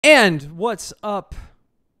And what's up,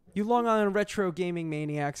 you Long Island Retro Gaming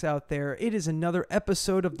maniacs out there? It is another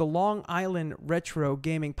episode of the Long Island Retro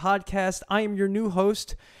Gaming Podcast. I am your new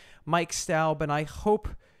host, Mike Staub, and I hope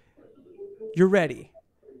you're ready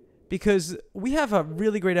because we have a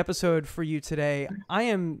really great episode for you today. I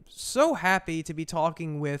am so happy to be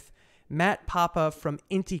talking with Matt Papa from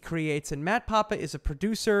Inti Creates, and Matt Papa is a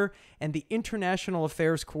producer and the International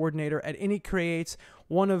Affairs Coordinator at Inti Creates,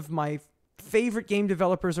 one of my favorite game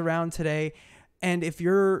developers around today. And if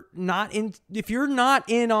you're not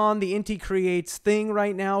in on the Inti Creates thing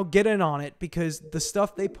right now, get in on it because the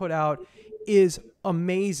stuff they put out is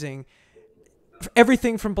amazing.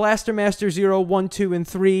 Everything from Blaster Master 0, 1, 2, and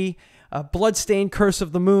 3, Bloodstained Curse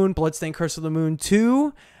of the Moon, Bloodstained Curse of the Moon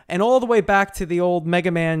 2, and all the way back to the old Mega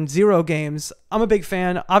Man Zero games. I'm a big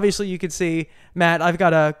fan. Obviously, you can see, Matt, I've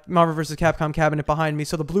got a Marvel vs. Capcom cabinet behind me,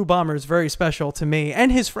 so the Blue Bomber is very special to me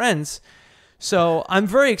and his friends. So I'm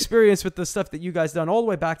very experienced with the stuff that you guys done all the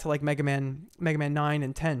way back to like Mega Man 9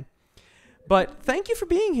 and 10. But thank you for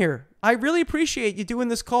being here. I really appreciate you doing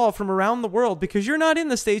this call from around the world because you're not in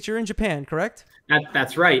the States, you're in Japan, correct?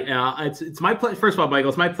 That's right. It's my pleasure. First of all, Michael,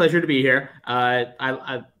 it's my pleasure to be here.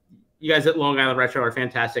 You guys at Long Island Retro are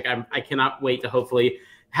fantastic. I cannot wait to hopefully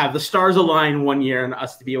have the stars align one year and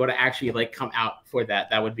us to be able to actually like come out for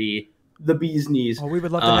that. That would be the bee's knees. Oh, we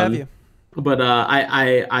would love to have you. But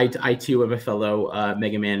I too am a fellow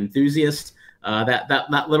Mega Man enthusiast.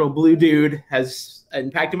 That little blue dude has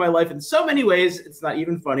impacted my life in so many ways. It's not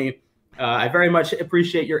even funny. I very much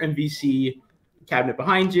appreciate your MVC cabinet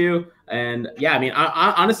behind you. And yeah, I mean,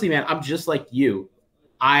 I honestly, man, I'm just like you.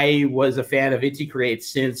 I was a fan of Inti Creates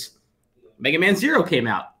since Mega Man Zero came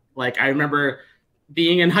out. Like I remember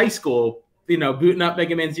being in high school, booting up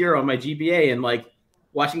Mega Man Zero on my GBA and like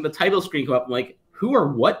watching the title screen come up. I'm like, who or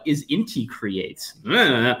what is Inti Creates?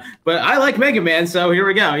 But I like Mega Man, so here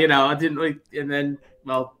we go. I didn't really, and then,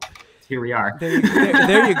 well, here we are.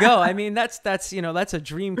 There you go. I mean, that's a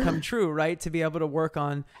dream come true, right? To be able to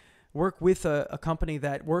work with a company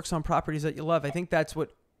that works on properties that you love. I think that's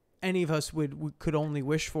what any of us could only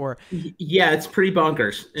wish for. Yeah, it's pretty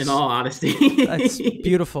bonkers, in all honesty. That's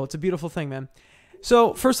beautiful. It's a beautiful thing, man.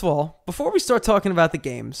 So, first of all, before we start talking about the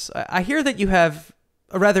games, I hear that you have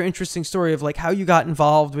a rather interesting story of like how you got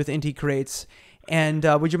involved with Inti Creates. And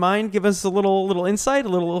would you mind give us a little insight,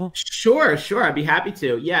 Sure. I'd be happy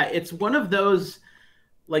to. Yeah, it's one of those,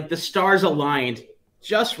 like the stars aligned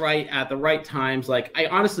just right at the right times. Like I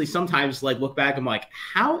honestly sometimes like look back, I'm like,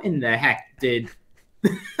 how in the heck did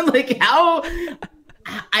how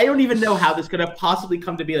I don't even know how this could have possibly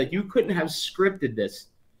come to be. Like you couldn't have scripted this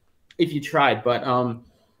if you tried, but I'll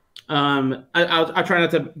try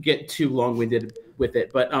not to get too long-winded with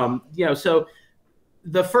it, but so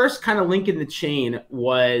the first kind of link in the chain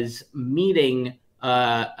was meeting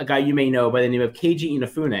a guy you may know by the name of Keiji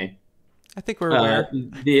Inafune. I think we're aware.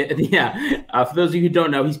 For those of you who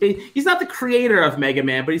don't know, he's not the creator of Mega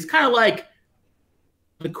Man, but he's kind of like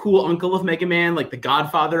the cool uncle of Mega Man, like the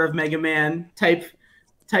godfather of Mega Man type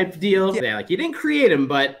deal. Yeah, like he didn't create him,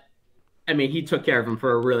 but I mean he took care of him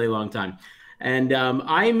for a really long time. And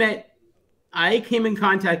I came in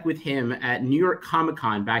contact with him at New York Comic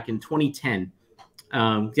Con back in 2010.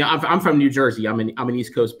 I'm from New Jersey. I'm an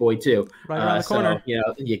East Coast boy too. Right around the corner.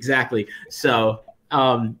 Exactly. So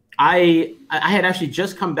I had actually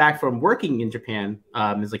just come back from working in Japan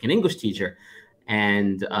as like an English teacher,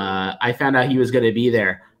 and I found out he was going to be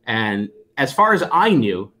there. And as far as I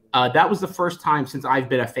knew, that was the first time since I've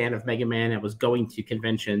been a fan of Mega Man and was going to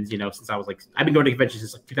conventions. Since I've been going to conventions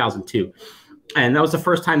since like 2002. And that was the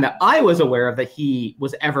first time that I was aware of that he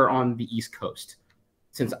was ever on the East Coast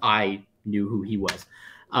since I knew who he was.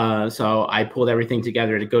 So I pulled everything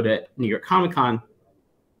together to go to New York Comic Con.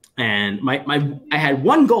 And I had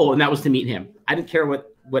one goal, and that was to meet him. I didn't care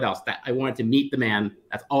what else. That I wanted to meet the man.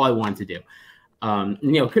 That's all I wanted to do.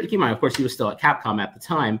 Keep in mind, of course, he was still at Capcom at the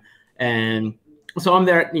time. And so I'm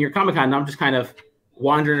there at New York Comic Con, and I'm just kind of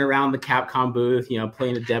wandering around the Capcom booth,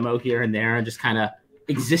 playing a demo here and there and just kind of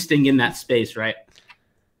existing in that space, right?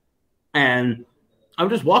 And I'm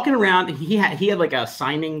just walking around. He had like a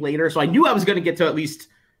signing later, so I knew I was going to get to at least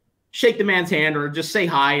shake the man's hand or just say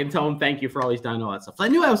hi and tell him thank you for all he's done and all that stuff. So I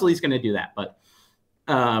knew I was at least going to do that. But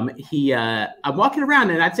I'm walking around,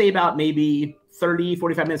 and I'd say about maybe 30,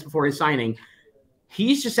 45 minutes before his signing,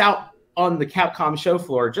 he's just out on the Capcom show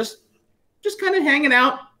floor, just kind of hanging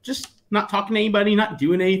out, just not talking to anybody, not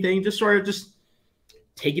doing anything, just sort of just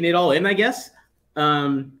taking it all in, I guess.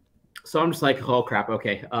 So I'm just like, oh crap,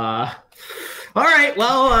 okay. All right,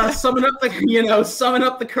 well, summing up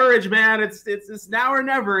the courage, man. It's now or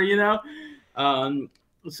never,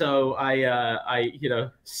 so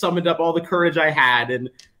I summoned up all the courage I had and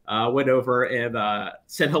went over and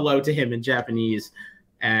said hello to him in Japanese,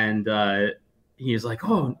 and he was like,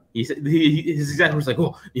 oh, his exact words like,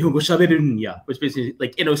 oh, Nihongo shaberu n ya, which basically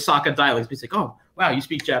like in Osaka dialect, it's like, oh, wow, you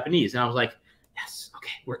speak Japanese, and I was like, yes, okay,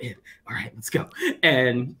 we're in. All right, let's go.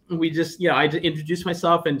 And we just, I just introduced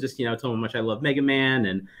myself and just, told him how much I love Mega Man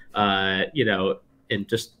and, and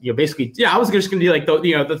just, basically, I was just going to do like,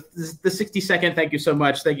 the 60-second, thank you so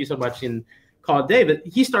much, and call it a day. But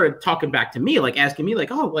he started talking back to me, like asking me like,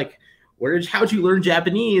 oh, like, how'd you learn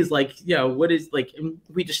Japanese? Like, what is like, and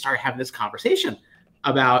we just started having this conversation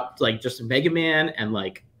about like just Mega Man and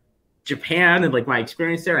like Japan and like my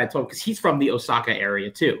experience there. And I told him, because he's from the Osaka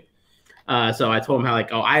area too. So I told him how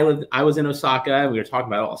like, I was in Osaka and we were talking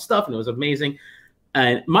about all this stuff and it was amazing.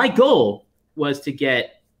 And my goal was to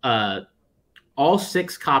get all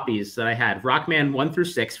 6 copies that I had, Rockman 1 through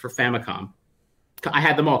 6 for Famicom. I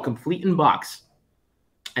had them all complete in box.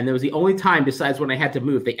 And there was the only time besides when I had to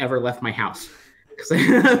move, they ever left my house. Because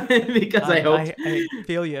I hoped, I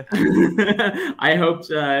feel you. I hoped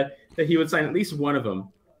that he would sign at least one of them.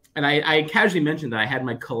 And I casually mentioned that I had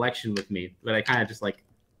my collection with me, but I kind of just like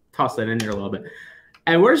tossed that in there a little bit.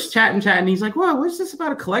 And we're just chatting. And he's like, "Wow, what's this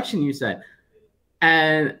about a collection you said?"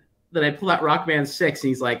 And then I pull out Rockman 6, and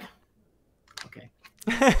he's like, "Okay."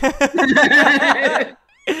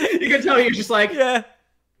 You can tell he's just like, yeah.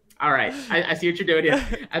 All right, I see what you're doing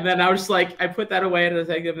here. And then I was like, I put that away and I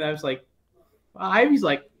was like, 5. He's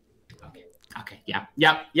like, okay, yep,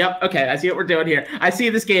 okay. I see what we're doing here. I see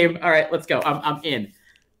this game. All right, let's go. I'm in.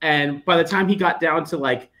 And by the time he got down to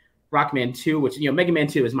like Rockman 2, which Mega Man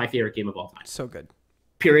 2 is my favorite game of all time. So good.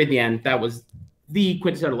 Period. The end. That was the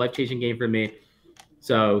quintessential life-changing game for me.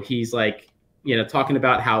 So he's like, talking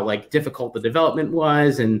about how like difficult the development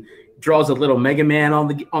was, and draws a little Mega Man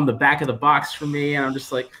on the back of the box for me, and I'm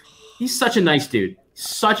just like, he's such a nice dude,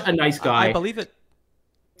 such a nice guy. I believe it.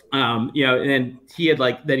 And then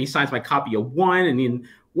he signs my copy of 1, and then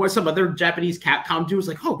what some other Japanese Capcom dude was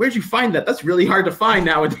like, oh, where'd you find that? That's really hard to find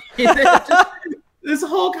nowadays. This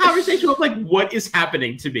whole conversation was like, what is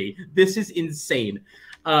happening to me? This is insane.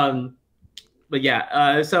 But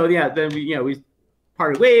yeah, so yeah, then we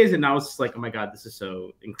parted ways, and I was just like, oh my God, this is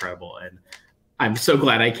so incredible. And I'm so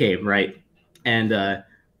glad I came, right? And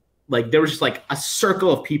like there was just like a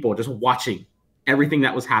circle of people just watching everything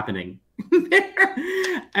that was happening there.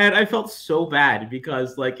 And I felt so bad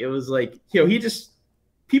because like it was like,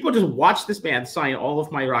 people just watched this man sign all of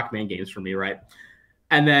my Rockman games for me, right?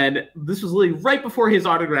 And then this was literally right before his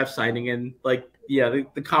autograph signing, and like, the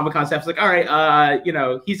Comic-Con staff was like, all right,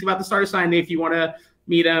 he's about to start a signing. If you want to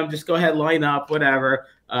meet him, just go ahead, line up, whatever.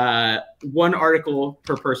 1 article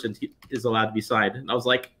per person is allowed to be signed. And I was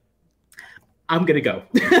like, I'm gonna go.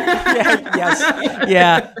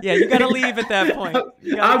 Yeah. You gotta leave at that point.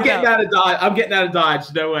 I'm getting out of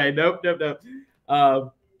Dodge. No way. Nope.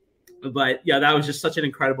 But yeah, that was just such an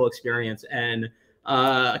incredible experience. And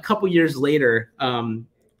a couple years later,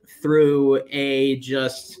 through a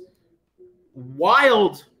just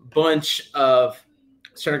wild bunch of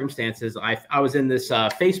circumstances, I was in this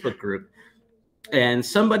Facebook group, and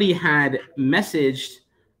somebody had messaged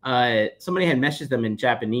them in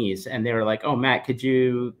Japanese, and they were like, oh, Matt, could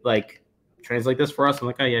you like translate this for us? I'm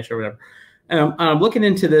like, oh yeah, sure, whatever. And I'm looking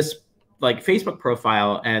into this like Facebook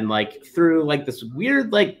profile, and like through like this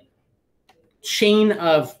weird like chain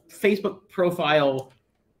of Facebook profile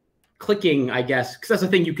clicking, I guess, because that's a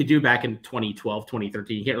thing you could do back in 2012,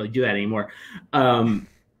 2013. You can't really do that anymore. I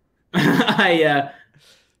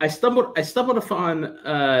stumbled upon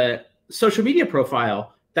a social media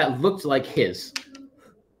profile that looked like his.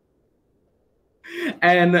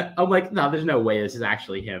 And I'm like, no, there's no way this is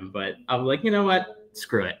actually him. But I'm like, you know what?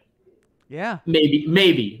 Screw it. Yeah.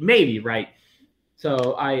 Maybe, right?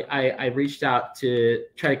 So I reached out to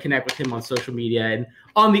try to connect with him on social media, and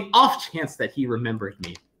on the off chance that he remembered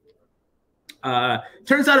me.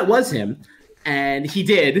 Turns out it was him, and he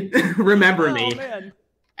did remember me. Man.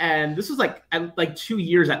 And this was like 2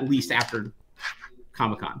 years at least after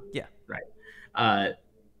Comic-Con. Yeah. Right.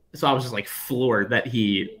 So I was just like floored that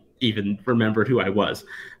he even remembered who I was.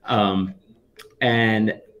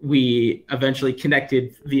 And we eventually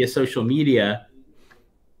connected via social media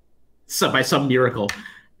by some miracle.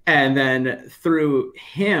 And then through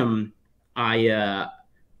him, I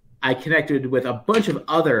connected with a bunch of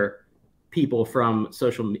other people from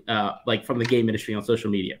from the game industry on social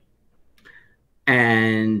media.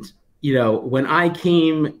 And, when I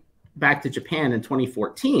came back to Japan in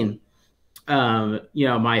 2014,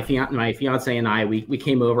 my fiance and I, we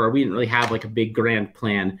came over. We didn't really have like a big grand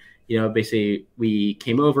plan. Basically we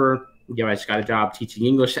came over, I just got a job teaching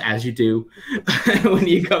English, as you do when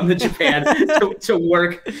you come to Japan to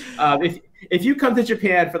work. If you come to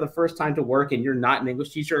Japan for the first time to work and you're not an English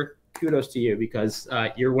teacher, kudos to you, because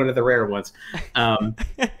you're one of the rare ones. But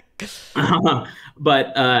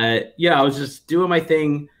I was just doing my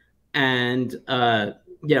thing, and by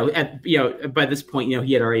this point,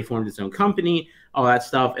 he had already formed his own company, all that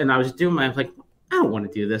stuff, and I was I was like, I don't want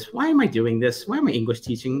to do this. Why am I doing this? Why am I English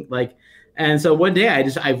teaching? And so one day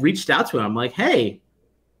I reached out to him. I'm like, hey,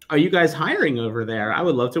 are you guys hiring over there? I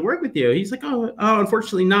would love to work with you. He's like, oh,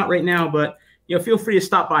 unfortunately not right now, but feel free to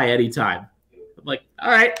stop by anytime. I'm like, all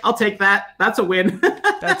right, I'll take that. That's a win.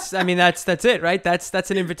 That's it, right?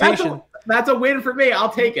 That's an invitation. That's a win for me.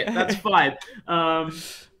 I'll take it. That's fine.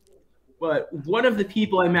 But one of the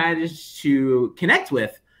people I managed to connect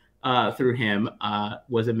with through him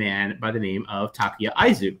was a man by the name of Takuya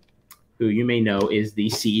Aizu, who you may know is the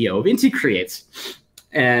CEO of Inti Creates.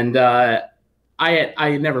 And I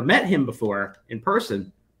had never met him before in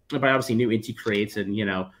person, but I obviously knew Inti Creates, and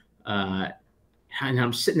and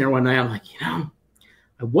I'm sitting there one night, I'm like, I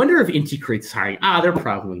wonder if Inti Creates is hiring. They're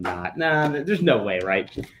probably not. Nah, there's no way,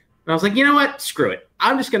 right? And I was like, you know what? Screw it.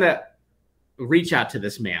 I'm just gonna reach out to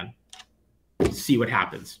this man, see what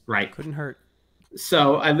happens, right? Couldn't hurt.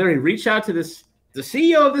 So I literally reached out to the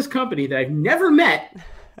CEO of this company that I've never met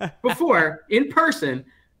before in person,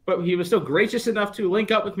 but he was still gracious enough to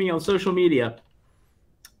link up with me on social media.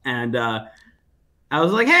 And I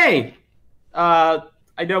was like, hey, I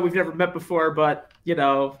know we've never met before, but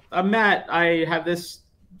I'm Matt. I have this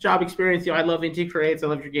job experience. I love Inti Creates. I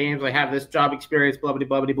love your games. I have this job experience. Blah blah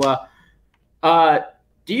blah blah blah.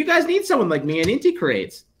 Do you guys need someone like me in Inti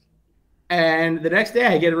Creates? And the next day,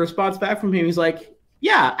 I get a response back from him. He's like,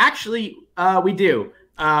 yeah, actually, we do.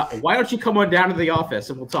 Why don't you come on down to the office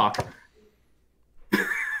and we'll talk?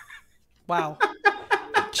 Wow.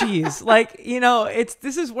 Jeez.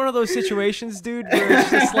 This is one of those situations, dude, where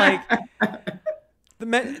it's just like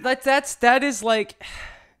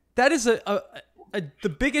that is the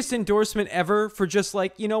biggest endorsement ever for just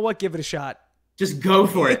what, give it a shot. Just go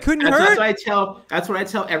for it. It couldn't hurt. That's what I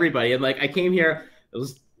tell everybody. And I came here,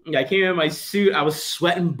 I came in my suit, I was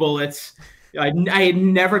sweating bullets. I had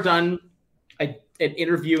never done an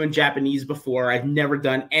interview in Japanese before. I've never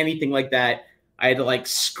done anything like that. I had to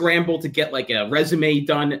scramble to get a resume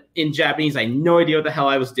done in Japanese. I had no idea what the hell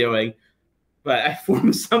I was doing, but I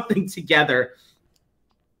formed something together.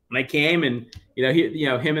 When I came, and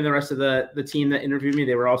him and the rest of the team that interviewed me,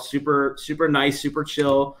 they were all super, super nice, super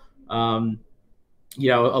chill.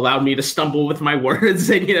 Allowed me to stumble with my words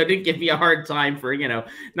and, didn't give me a hard time for,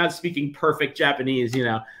 not speaking perfect Japanese,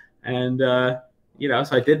 and, so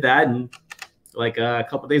I did that. And a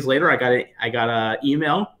couple of days later, I got an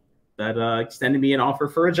email that extended me an offer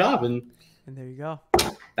for a job. And there you go.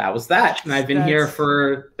 That was that. And I've been here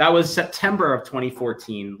that was September of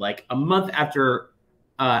 2014, a month after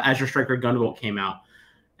Azure Striker Gunvolt came out.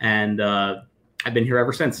 And, I've been here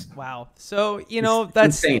ever since. Wow. So,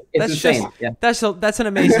 that's insane. It's insane. Yeah. That's an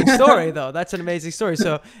amazing story, though. That's an amazing story.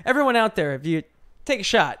 So everyone out there, if you take a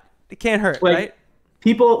shot, it can't hurt, right?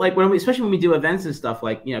 People especially when we do events and stuff,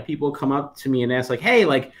 people come up to me and ask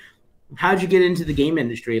hey, how'd you get into the game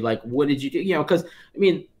industry? What did you do? Because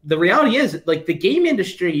the reality is the game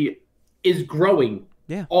industry is growing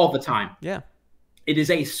all the time. Yeah. It is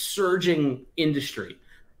a surging industry.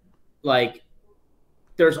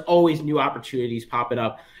 There's always new opportunities popping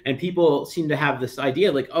up, and people seem to have this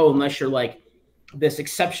idea unless you're this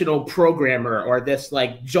exceptional programmer or this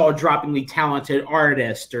jaw-droppingly talented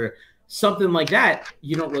artist or something like that,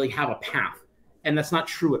 you don't really have a path. And that's not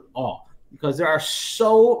true at all, because there are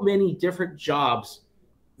so many different jobs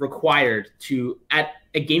required at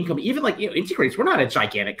a game company. Even Inti Creates, we're not a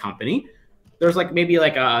gigantic company. There's maybe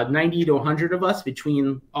 90 to 100 of us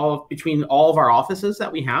between all of our offices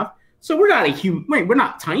that we have. So we're not we're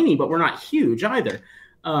not tiny, but we're not huge either.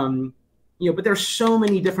 But there's so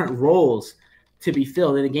many different roles to be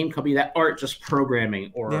filled in a game company that aren't just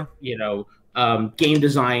programming or, game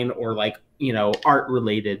design or art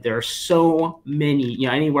related. There are so many,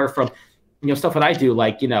 anywhere from, stuff that I do,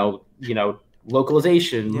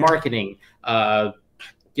 localization, marketing,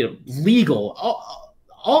 legal,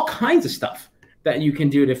 all kinds of stuff that you can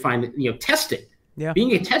do to find, testing. Yeah.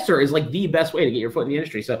 Being a tester is the best way to get your foot in the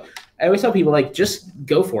industry. So I always tell people just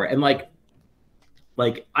go for it. And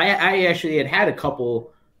I actually had a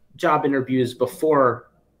couple job interviews before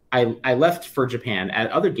I left for Japan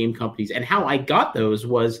at other game companies. And how I got those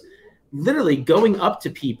was literally going up to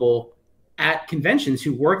people at conventions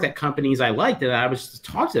who worked at companies I liked. And I was just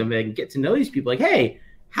talk to them and get to know these people hey,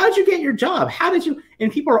 how'd you get your job? How did you?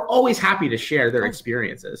 And people are always happy to share their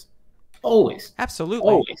experiences. Always. Absolutely.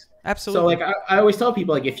 Always. Absolutely. So like I always tell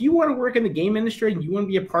people, like, if you want to work in the game industry and you want to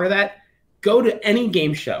be a part of that, go to any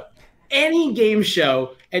game show,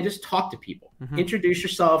 and just talk to people. Mm-hmm. Introduce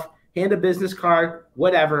yourself, hand a business card,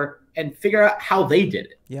 whatever, and figure out how they did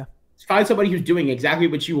it. Yeah. Find somebody who's doing exactly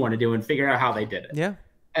what you want to do and figure out how they did it. Yeah.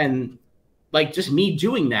 And like just me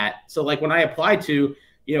doing that. So like when I applied to,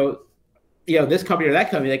 this company or that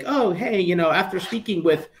company, like, oh, hey, after speaking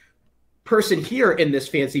with person here in this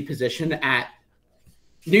fancy position at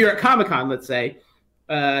New York Comic-Con, let's say,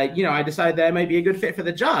 I decided that I might be a good fit for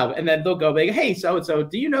the job. And then they'll go like, hey, so-and-so,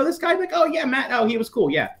 do you know this guy? I'm like, oh yeah, Matt. Oh, he was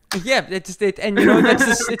cool. Yeah. Yeah. That's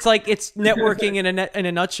it's like, it's networking in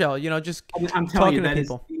a nutshell, just I'm telling talking you, to that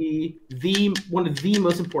people. is one of the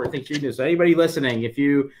most important things you do. So anybody listening, if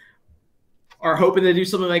you are hoping to do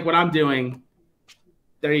something like what I'm doing,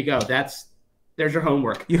 there you go. There's your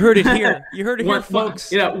homework. You heard it here. You heard it here,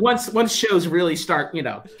 folks. Once shows really start,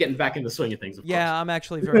 getting back in the swing of things. Of course. I'm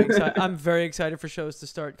actually very excited. I'm very excited for shows to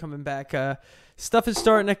start coming back. Stuff is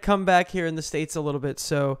starting to come back here in the States a little bit,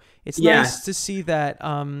 so it's nice to see that.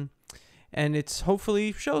 And it's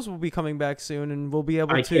hopefully shows will be coming back soon, and we'll be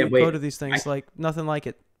able to go to these things like nothing like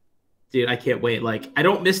it. Dude, I can't wait. Like, I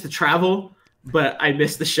don't miss the travel, but I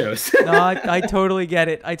miss the shows. No, I totally get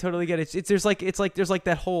it. I totally get it. There's like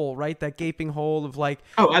that hole, right? That gaping hole of like,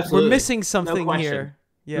 oh, absolutely, we're missing something here.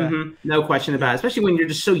 Yeah, no question about it. Especially when you're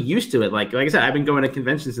just so used to it. Like I said, I've been going to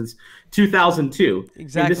conventions since 2002.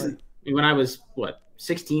 Exactly. When I was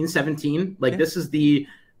 16, 17. Like this is the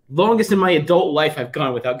longest in my adult life I've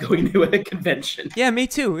gone without going to a convention. Yeah, me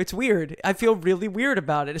too. It's weird. I feel really weird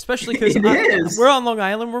about it, especially because we're on Long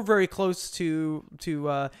Island. We're very close to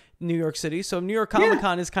New York City, so New York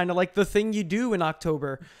Comic-Con is kind of like the thing you do in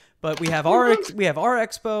October. But we have our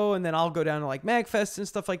expo, and then I'll go down to like MagFest and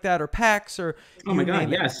stuff like that, or PAX, or oh my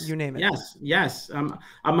god, yes, you name it. Yes.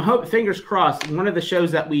 I'm fingers crossed. One of the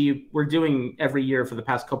shows that we were doing every year for the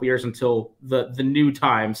past couple years until the new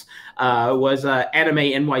times was Anime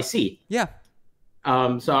NYC. Yeah.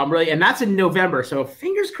 So I'm really, and that's in November. So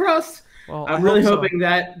fingers crossed. Well, I'm really hoping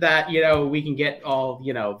that we can get all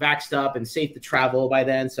vaxxed up and safe to travel by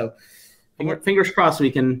then. So fingers crossed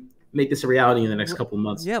we can make this a reality in the next couple of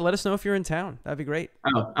months. Yeah, let us know if you're in town. That'd be great.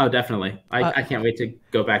 Oh, definitely. I can't wait to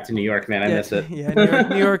go back to New York, man. I miss it. Yeah,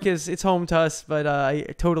 New York it's home to us, but I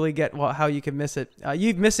totally get how you can miss it.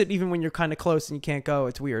 You miss it even when you're kind of close and you can't go.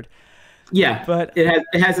 It's weird. Yeah, but it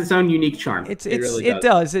has its own unique charm. It really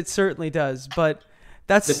does. It certainly does. But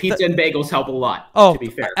that's the pizza and bagels help a lot. Oh, to be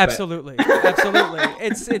fair, absolutely, absolutely.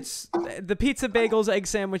 It's the pizza, bagels, egg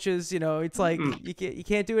sandwiches. It's like you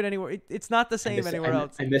can't do it anywhere. It's not the same anywhere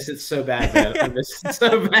else. I miss it so bad, man. I miss it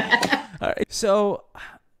so bad. All right, so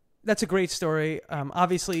that's a great story.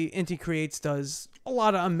 Obviously, Inti Creates does a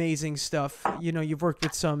lot of amazing stuff. You've worked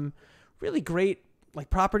with some really great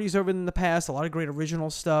properties over in the past, a lot of great original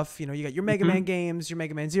stuff. You got your Mega Man games, your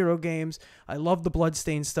Mega Man Zero games. I love the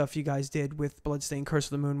Bloodstain stuff you guys did with Bloodstain Curse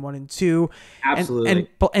of the Moon 1 and 2. Absolutely.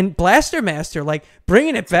 And Blaster Master,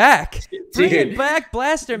 bringing it back. Bring it back,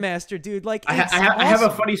 Blaster Master, dude. I have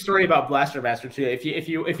a funny story about Blaster Master too, if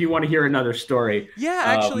you want to hear another story. Yeah,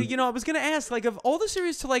 actually, I was going to ask, of all the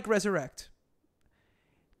series to resurrect,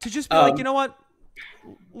 to just be you know what?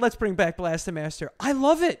 Let's bring back Blaster Master. I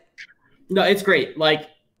love it. No, it's great.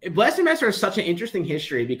 Blaster Master has such an interesting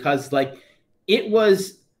history because it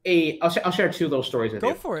was I'll share two little stories with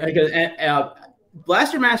you. Go for it. Because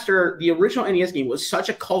Blaster Master, the original NES game, was such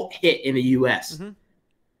a cult hit in the US. Mm-hmm.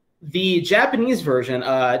 The Japanese version,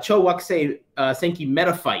 Cho Wakusei Senki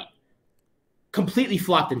Meta Fight, completely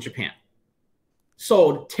flopped in Japan.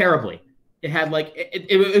 Sold terribly. It had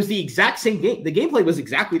it was the exact same game. The gameplay was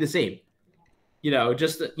exactly the same.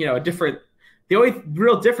 Just a different. The only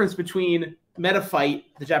real difference between Meta Fight,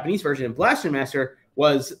 the Japanese version, and Blaster Master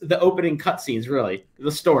was the opening cutscenes. Really, the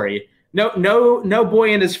story. No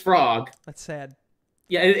boy and his frog. That's sad.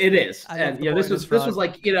 Yeah, it is. And this was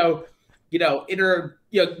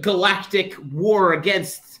intergalactic war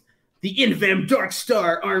against the Invam Dark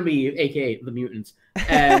Star Army, aka the mutants,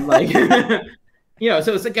 and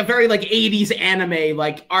so it's a very 80s anime.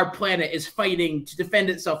 Our planet is fighting to defend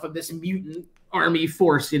itself from this mutant army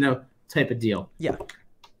force. Type of deal. Yeah.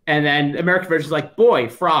 And then American version is boy,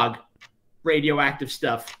 frog, radioactive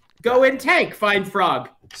stuff. Go in tank, find frog.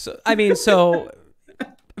 So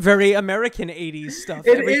very American 80s stuff.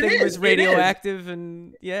 Everything was radioactive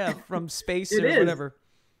and from space or whatever.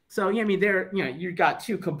 So you got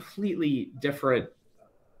two completely different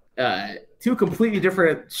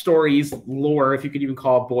stories, lore, if you could even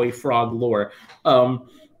call boy frog lore.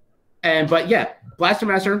 Blaster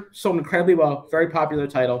Master sold incredibly well, very popular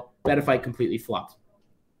title. Meta Fight completely flopped.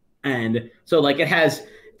 And so like it has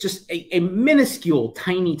just a minuscule,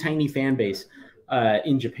 tiny fan base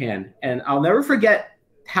in Japan. And I'll never forget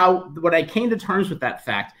when I came to terms with that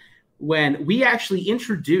fact when we actually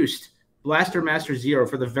introduced Blaster Master Zero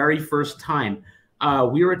for the very first time.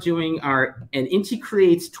 We were doing an Inti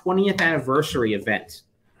Creates 20th anniversary event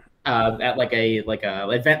at like a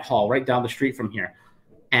event hall right down the street from here,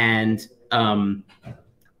 and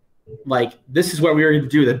like this is where we were going to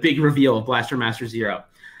do the big reveal of Blaster Master Zero.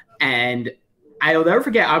 And I'll never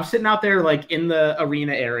forget, I'm sitting out there like in the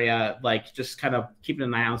arena area, like just kind of keeping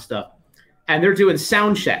an eye on stuff, and they're doing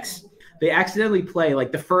sound checks. They accidentally play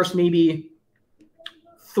like the first maybe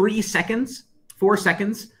 4 seconds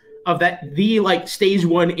of the like stage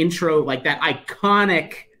 1 intro, like that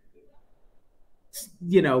iconic,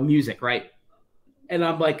 music, right? And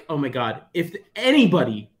I'm like, oh my God, if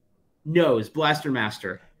anybody knows Blaster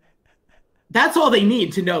Master, that's all they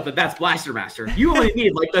need to know that that's Blaster Master. You only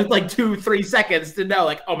need like 2-3 seconds to know,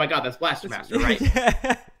 like, oh my God, that's Blaster Master, right?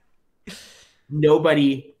 Yeah.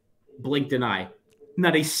 Nobody blinked an eye.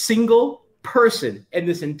 Not a single person in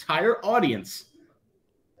this entire audience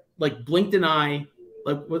like blinked an eye,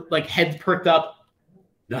 like head perked up,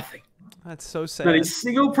 nothing. That's so sad. Not a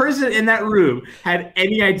single person in that room had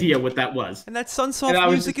any idea what that was. And that Sunsoft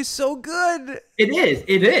music is so good. It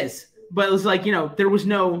is. But it was like, there was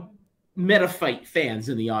no Meta Fight fans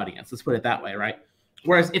in the audience. Let's put it that way, right?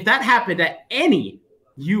 Whereas if that happened at any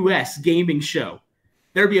U.S. gaming show,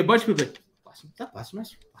 there'd be a bunch of people like, Blaster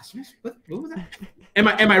Master? What was that? Am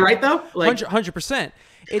I right though? Like 100%.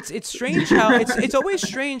 It's strange how it's always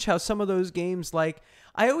strange how some of those games, like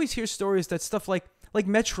I always hear stories that stuff like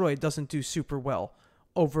Metroid doesn't do super well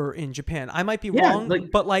over in Japan. I might be wrong,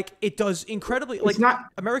 but like it does incredibly. Like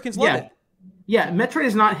Americans love it. Yeah, Metroid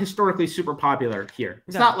is not historically super popular here.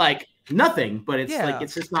 It's not like nothing, but it's like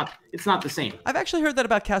it's just not the same. I've actually heard that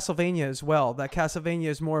about Castlevania as well. That Castlevania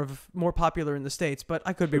is more popular in the States, but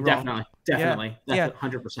I could be wrong. Definitely.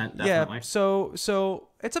 100% definitely. Yeah. So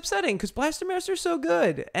it's upsetting because Blaster Master is so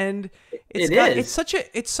good, and it's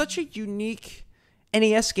such a unique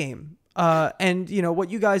NES game. And what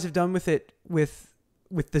you guys have done with it with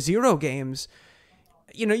the Zero games,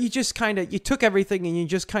 you just you took everything and you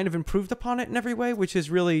just kind of improved upon it in every way, which is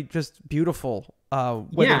really just beautiful.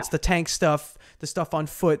 Whether it's the tank stuff, the stuff on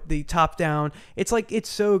foot, the top down, it's like, it's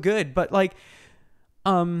so good. But like,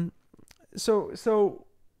 so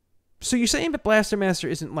you're saying that Blaster Master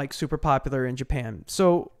isn't like super popular in Japan.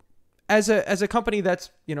 So as a company that's,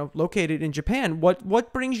 located in Japan,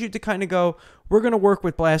 what brings you to kind of go, we're going to work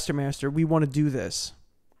with Blaster Master. We want to do this.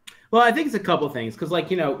 Well, I think it's a couple of things because, like,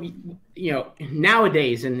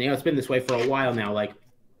 nowadays, and it's been this way for a while now, like,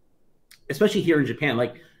 especially here in Japan,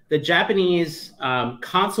 like the Japanese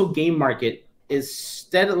console game market is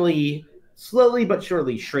slowly but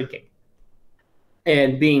surely shrinking,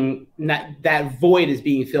 and that void is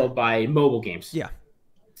being filled by mobile games. Yeah.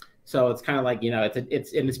 So it's kind of like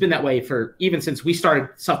it's been that way for even since we started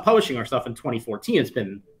self-publishing our stuff in 2014. It's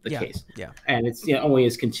been the case. Yeah. And it's only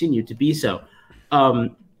has continued to be so.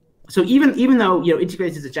 So even though Inti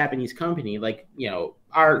Creates is a Japanese company, like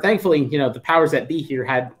thankfully the powers that be here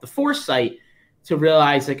had the foresight to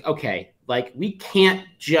realize like, okay, like we can't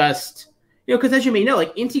just because as you may know,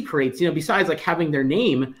 like Inti Creates, besides like having their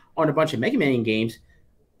name on a bunch of Mega Man games,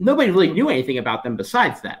 nobody really knew anything about them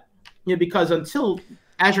besides that. Because until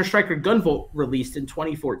Azure Striker Gunvolt released in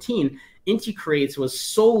 2014, Inti Creates was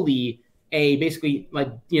solely basically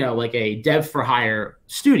like a dev for hire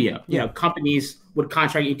studio. Companies would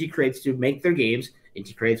contract Inti Creates to make their games.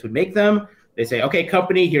 Inti Creates would make them. They say, okay,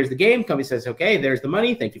 company, here's the game. Company says, okay, there's the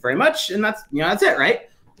money. Thank you very much. And that's it, right?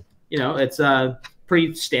 It's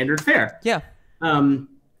pretty standard fare. Yeah. But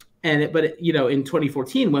in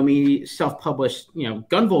 2014, when we self-published,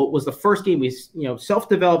 Gunvolt was the first game we,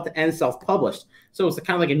 self-developed and self-published. So it's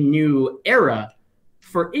kind of like a new era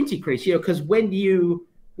for Inti Creates, because when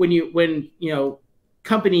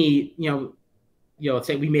company, let's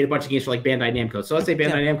say we made a bunch of games for like Bandai Namco. So let's say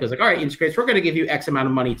Bandai Namco is like, all right, Inti Creates, we're going to give you X amount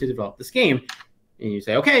of money to develop this game. And you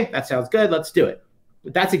say, okay, that sounds good. Let's do it.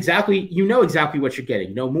 But that's exactly what you're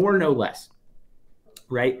getting. No more, no less.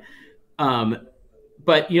 Right. But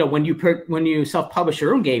when you self-publish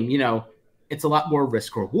your own game, it's a lot more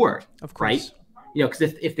risk reward. Of course. Right. Because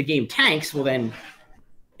if the game tanks, well then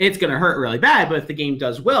it's going to hurt really bad. But if the game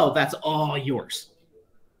does well, that's all yours.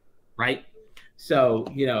 Right. So,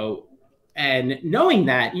 and knowing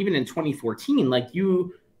that even in 2014, like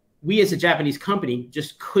we as a Japanese company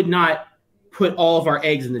just could not put all of our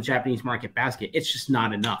eggs in the Japanese market basket. It's just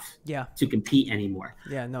not enough to compete anymore.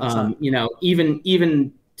 Yeah, no, it's not.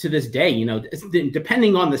 Even to this day, you know,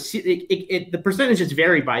 depending on the percentages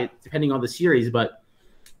vary by depending on the series, but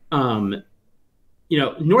you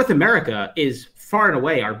know, North America is far and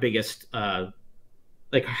away our biggest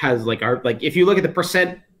like has like our like if you look at the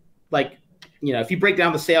percent, like, you know, if you break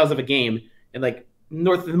down the sales of a game, and like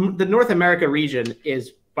the North America region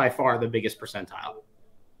is by far the biggest percentile.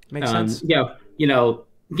 Makes sense. You know,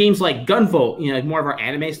 games like Gunvolt, you know, more of our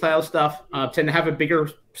anime style stuff, tend to have a bigger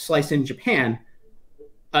slice in Japan.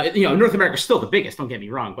 You know, North America is still the biggest, don't get me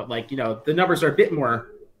wrong, but like, you know, the numbers are a bit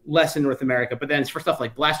more less in North America. But then for stuff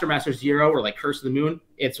like Blaster Master Zero or like Curse of the Moon,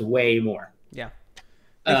 it's way more. Yeah.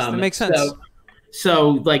 That makes sense.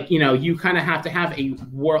 So like, you know, you kind of have to have a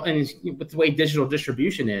world, and with the way digital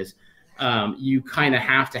distribution is, you kind of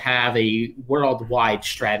have to have a worldwide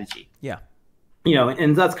strategy. Yeah. You know,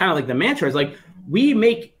 and that's kind of like the mantra is like, we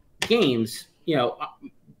make games, you know,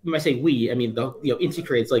 when I say we, I mean, Inti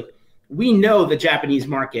Creates, like, we know the Japanese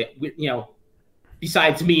market, you know,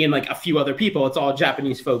 besides me and like a few other people, it's all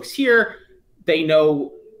Japanese folks here. They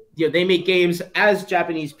know, you know, they make games as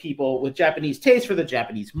Japanese people with Japanese taste for the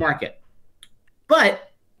Japanese market.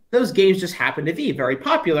 But those games just happen to be very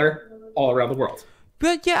popular all around the world.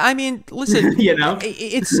 But yeah, I mean, listen, you know,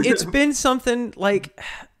 it's been something like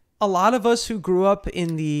a lot of us who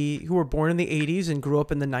were born in the 80s and grew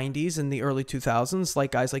up in the 90s and the early 2000s,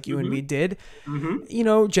 like guys like you and me did, you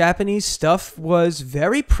know, Japanese stuff was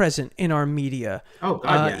very present in our media. Oh,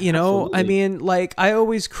 God, yeah, you know, absolutely. I mean, like, I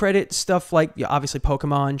always credit stuff like, obviously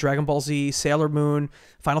Pokemon, Dragon Ball Z, Sailor Moon,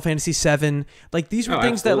 Final Fantasy VII. Like, these were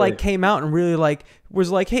things that like came out and really like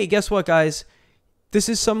was like, hey, guess what, guys? This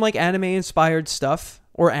is some like anime inspired stuff,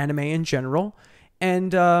 or anime in general,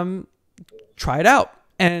 and try it out.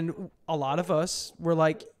 And a lot of us were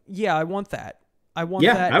like, yeah, I want that. I want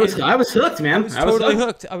that. I was hooked, man. I was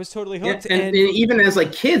totally hooked. Yeah, and even as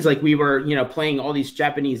like kids, like we were, you know, playing all these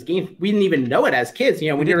Japanese games. We didn't even know it as kids.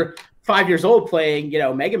 You know, when you're 5 years old playing, you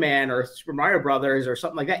know, Mega Man or Super Mario Brothers or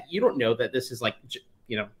something like that, you don't know that this is like,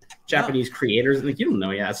 you know, Japanese creators. Like, you don't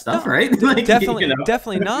know that stuff, right? Like, definitely, you know.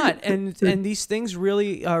 definitely not. And these things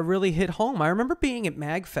really, really hit home. I remember being at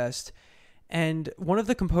MagFest, and one of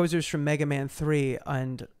the composers from Mega Man 3,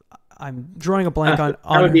 and I'm drawing a blank on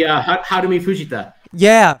that would be Harumi Fujita.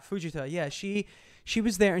 Yeah, Fujita. Yeah, she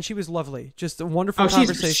was there, and she was lovely. Just a wonderful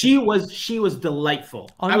conversation. She was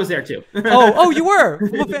delightful. I was there too. oh, you were?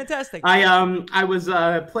 Well, fantastic. I was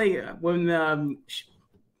playing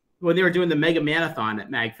when they were doing the Mega Manathon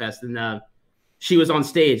at MagFest, and she was on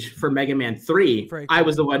stage for Mega Man 3. Cool. I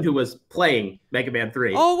was the one who was playing Mega Man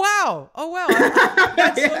 3. Oh, wow.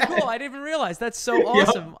 That's so cool. I didn't even realize. That's so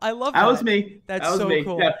awesome. Yep. I love that. That was me. That's so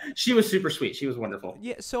cool. Yeah, she was super sweet. She was wonderful.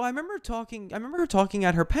 Yeah, so I remember her talking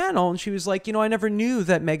at her panel, and she was like, you know, I never knew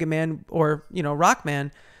that Mega Man, or, you know, Rockman,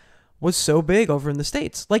 was so big over in the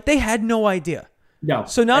States. Like, they had no idea. No.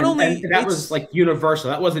 So only that was like universal.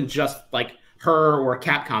 That wasn't just like her or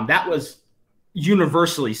Capcom. That was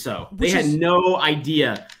universally so. They had no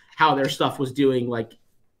idea how their stuff was doing, like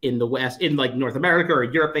in the West, in like North America or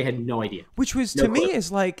Europe. They had no idea. Which was to me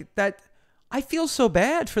is like that. I feel so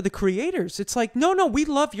bad for the creators. It's like, no, we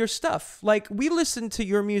love your stuff. Like, we listen to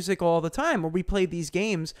your music all the time, or we play these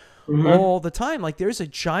games all the time. Like, there's a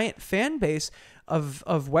giant fan base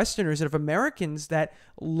of Westerners and of Americans that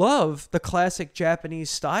love the classic Japanese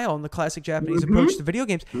style and the classic Japanese approach to video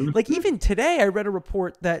games. Like, even today, I read a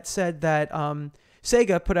report that said that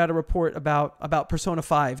Sega put out a report about Persona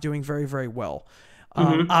 5 doing very, very well.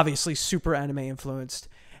 Obviously, super anime influenced.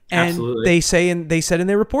 And Absolutely. they said in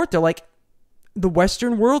their report, they're like, the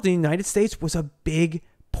Western world, the United States, was a big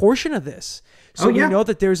portion of this. So we know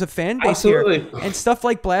that there's a fan base here, and stuff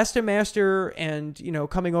like Blaster Master, and, you know,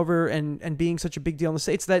 coming over and being such a big deal in the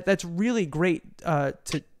States. That's really great to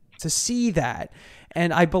see that,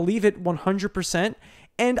 and I believe it 100%.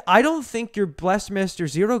 And I don't think your Blaster Master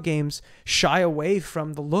Zero games shy away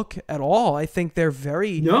from the look at all. I think they're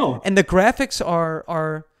very and the graphics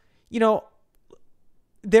are you know,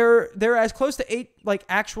 they're as close to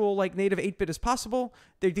actual native 8-bit as possible.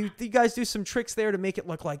 You guys do some tricks there to make it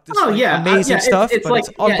look like this amazing stuff. It's like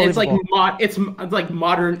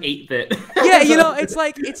modern 8-bit. Yeah, you know, it's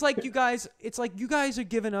like you guys are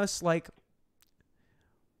giving us like,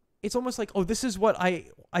 it's almost like, oh, this is what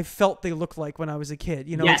I felt they looked like when I was a kid.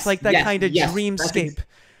 You know, it's like that kind of dreamscape.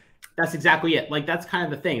 That's exactly it. Like, that's kind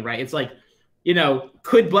of the thing, right? It's like, you know,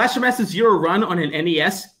 could Blaster Master Zero run on an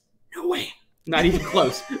NES? No way. Not even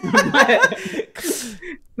close.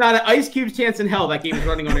 Not an Ice Cube's chance in hell that game is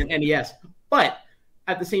running on an NES. But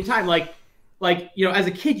at the same time, like you know, as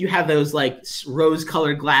a kid, you have those like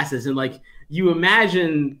rose-colored glasses, and like you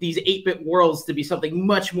imagine these 8-bit worlds to be something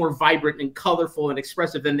much more vibrant and colorful and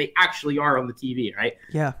expressive than they actually are on the TV, right?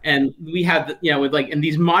 Yeah. And we have, with like in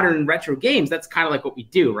these modern retro games, that's kind of like what we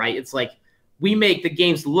do, right? It's like we make the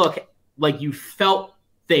games look like you felt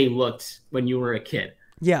they looked when you were a kid.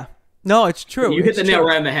 Yeah. No, it's true. You hit the nail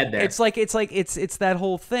right on the head there. It's that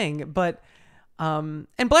whole thing, but and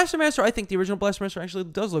Blaster Master, I think the original Blaster Master actually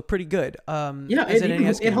does look pretty good.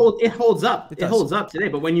 It holds up. It holds up today.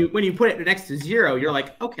 But when you put it next to Zero, you're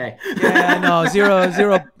like, okay. Yeah, no,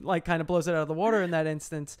 Zero like kind of blows it out of the water in that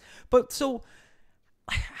instance. But so,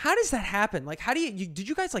 how does that happen? Like, how do did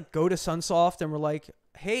you guys like go to Sunsoft and were like,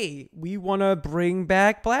 hey, we want to bring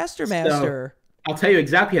back Blaster Master? So, I'll tell you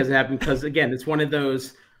exactly how it happened, because again, it's one of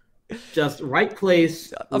those just right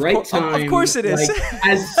place, right time. Of course it is.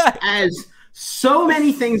 Like, as so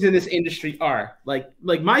many things in this industry are. Like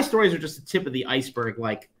my stories are just the tip of the iceberg.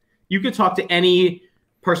 Like, you could talk to any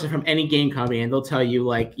person from any game company and they'll tell you,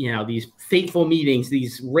 like, these fateful meetings,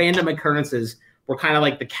 these random occurrences were kind of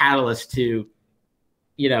like the catalyst to,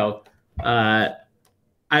 I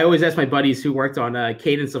always ask my buddies who worked on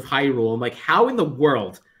Cadence of Hyrule, I'm like, how in the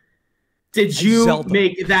world did you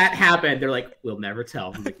make that happen? They're like, we'll never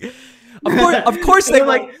tell. Like, of course they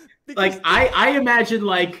like I imagine,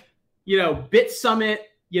 like, Bit Summit,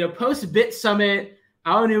 post Bit Summit,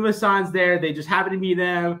 Aonuma-san's there. They just happened to be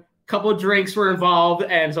them. A couple of drinks were involved,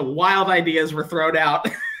 and some wild ideas were thrown out.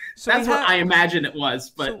 So that's what I imagine it was.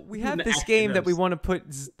 But so we have this game that we want to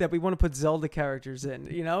put Zelda characters in.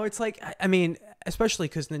 It's like, I mean, especially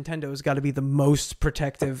because Nintendo's got to be the most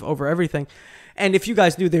protective over everything. And if you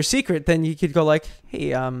guys knew their secret, then you could go like,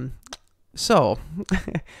 hey, so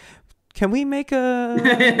can we make a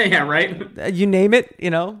yeah, right? You name it,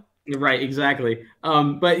 Right, exactly.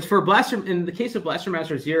 But for Blaster, in the case of Blaster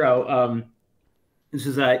Master Zero, this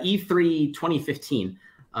is E3 2015.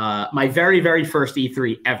 My very, very first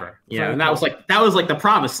E3 ever. And that was like the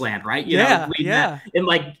promised land, right? In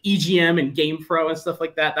like EGM and Game Pro and stuff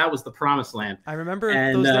like that. That was the promised land. I remember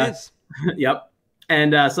those days. Yep.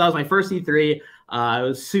 And so that was my first E3. I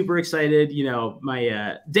was super excited.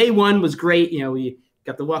 My day one was great. We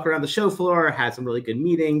got to walk around the show floor, had some really good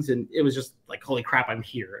meetings, and it was just like, holy crap, I'm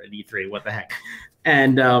here at E3. What the heck?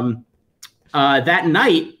 And that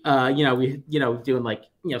night, we, doing like,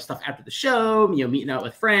 stuff after the show, meeting out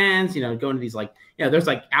with friends, going to these like, there's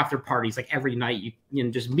like after parties like every night,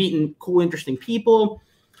 just meeting cool, interesting people.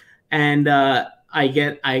 And we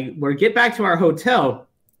get back to our hotel,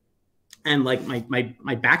 and like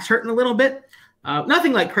my back's hurting a little bit.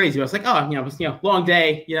 Nothing like crazy. I was like, it was, long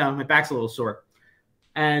day, my back's a little sore.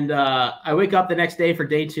 And I wake up the next day for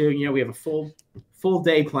day 2. We have a full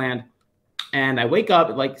day planned. And I wake up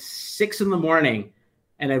at like 6 a.m.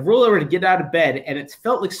 and I roll over to get out of bed, and it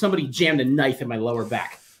felt like somebody jammed a knife in my lower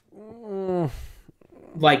back.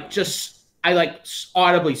 Like, I like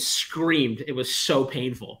audibly screamed. It was so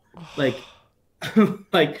painful. Like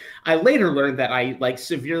I later learned that I like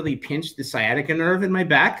severely pinched the sciatica nerve in my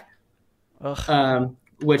back.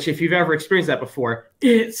 Which, if you've ever experienced that before,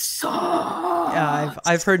 it sucks. Yeah,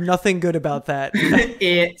 I've heard nothing good about that.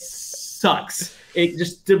 It sucks. It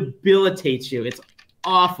just debilitates you. It's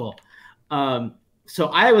awful. So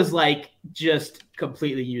I was like just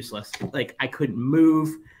completely useless. Like, I couldn't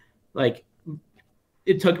move. Like,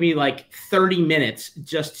 it took me like 30 minutes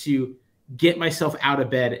just to get myself out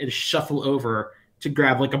of bed and shuffle over to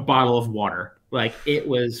grab like a bottle of water. Like, it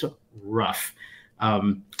was rough.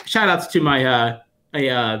 Shout outs to my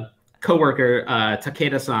coworker,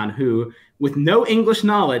 Takeda-san, who, with no English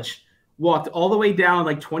knowledge, walked all the way down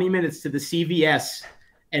like 20 minutes to the CVS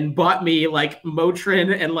and bought me like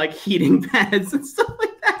Motrin and like heating pads and stuff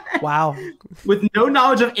like that. Wow. With no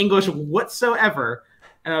knowledge of English whatsoever.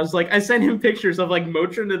 And I was like, I sent him pictures of like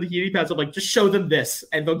Motrin and the heating pads. I'm like, just show them this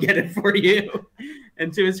and they'll get it for you.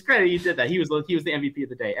 And to his credit, he did that. He was the MVP of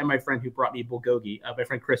the day. And my friend who brought me Bulgogi, my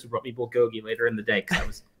friend Chris, who brought me Bulgogi later in the day,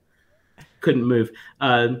 because I couldn't move.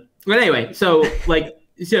 But anyway, so like,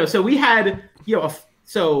 so we had,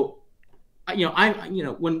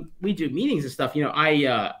 when we do meetings and stuff,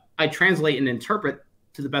 I translate and interpret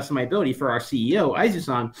to the best of my ability for our CEO,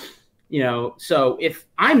 Aizu-san. So if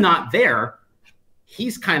I'm not there,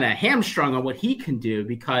 he's kind of hamstrung on what he can do,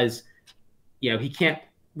 because, he can't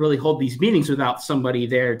really hold these meetings without somebody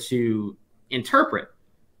there to interpret.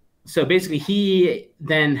 So basically, he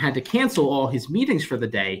then had to cancel all his meetings for the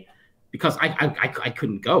day because I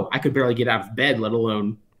couldn't go. I could barely get out of bed, let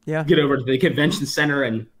alone get over to the convention center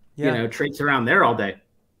and traipse around there all day.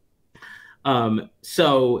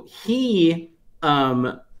 So he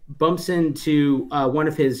bumps into one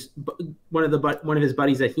of his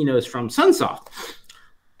buddies that he knows from Sunsoft,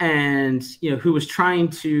 and who was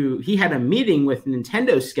he had a meeting with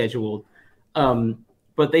Nintendo scheduled,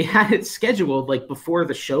 but they had it scheduled like before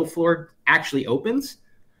the show floor actually opens.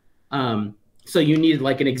 So you needed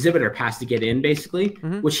like an exhibitor pass to get in, basically,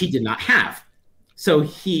 which he did not have. So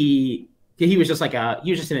he was just like an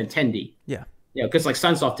attendee. Yeah. Because like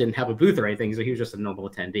Sunsoft didn't have a booth or anything, so he was just a normal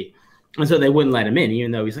attendee. And so they wouldn't let him in,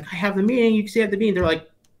 even though he's like, I have the meeting, you can see I have the meeting. They're like,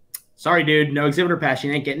 sorry, dude, no exhibitor pass,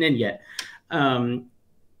 you ain't getting in yet.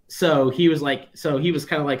 So he was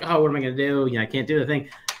kind of like, oh, what am I going to do? I can't do the thing.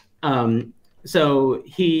 So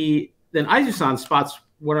then Aizu-san spots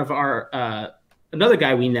one of our, another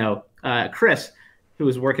guy we know, Chris, who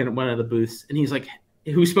was working at one of the booths, and he's like,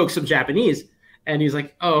 who spoke some Japanese. And he's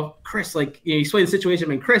like, oh, Chris, like, he explained the situation. I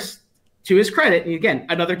mean, Chris, to his credit, and again,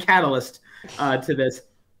 another catalyst to this,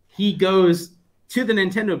 he goes to the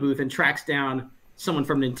Nintendo booth and tracks down someone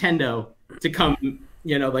from Nintendo to come,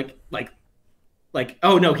 like,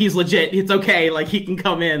 oh no, he's legit. It's okay. Like, he can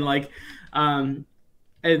come in. Like, and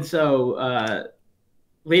so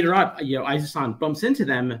later on, Aizu-san bumps into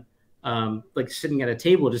them, like sitting at a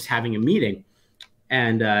table, just having a meeting.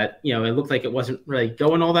 And, it looked like it wasn't really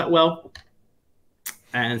going all that well.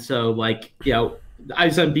 And so, like,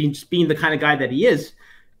 Aizu-san being the kind of guy that he is,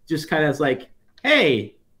 just kind of like,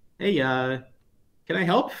 hey, can I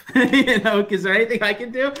help? Is there anything I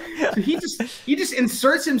can do? So he just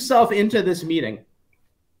inserts himself into this meeting.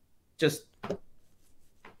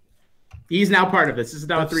 He's now part of this. This is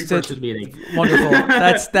now a 3-person meeting. Wonderful.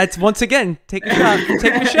 That's once again, take a shot.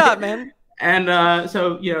 Take a shot, man. And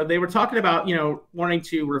so they were talking about wanting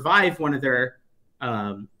to revive one of their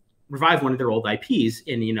old IPs,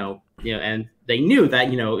 and and they knew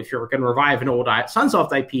that if you're going to revive an old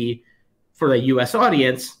Sunsoft IP for the U.S.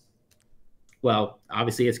 audience, well,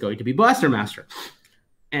 obviously it's going to be Blaster Master.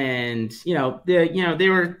 And they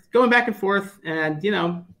were going back and forth, and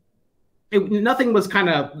nothing was kind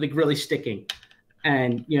of like really sticking.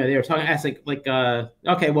 And they were talking, asking like,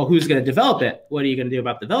 okay, well, who's going to develop it? What are you going to do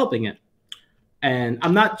about developing it? And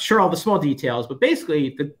I'm not sure all the small details, but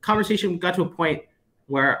basically the conversation got to a point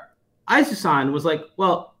where Aizu-san was like,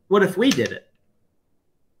 well, what if we did it?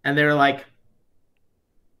 And they were like,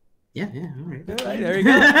 yeah, all right. There you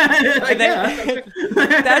go. Like,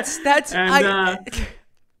 that's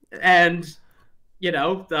and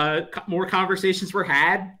more conversations were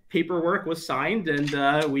had, paperwork was signed,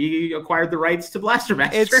 and we acquired the rights to Blaster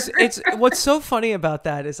Master. It's what's so funny about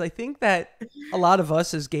that is I think that a lot of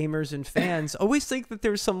us as gamers and fans always think that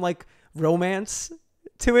there's some like romance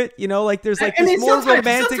to it, like there's like this more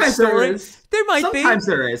romantic story. There might be. Sometimes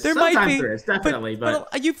there is. There sometimes might be. There is, definitely. But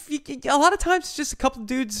a lot of times it's just a couple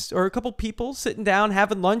dudes or a couple people sitting down,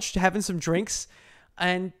 having lunch, having some drinks,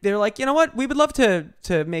 and they're like, you know what? We would love to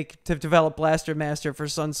develop Blaster Master for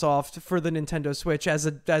Sunsoft for the Nintendo Switch as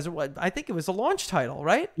what I think it was a launch title,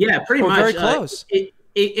 right? Yeah, pretty much. Very close.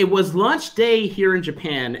 It was launch day here in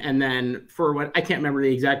Japan, and then for what I can't remember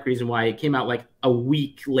the exact reason why, it came out like a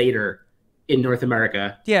week later in North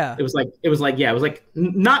America. Yeah. It was like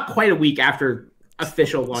not quite a week after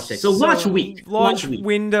official launch day. So launch week. Launch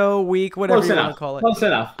window week, whatever you want to call it. Close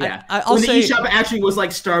enough, yeah. I'll when say, the eShop actually was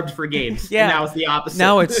like starved for games. Yeah. And now it's the opposite.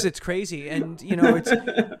 Now it's crazy. And it's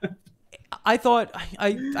I thought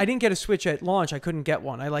I didn't get a Switch at launch. I couldn't get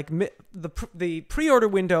one. I like the pre-order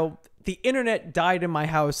window. The internet died in my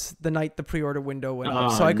house the night the pre-order window went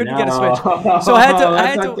up, so I couldn't get a Switch. So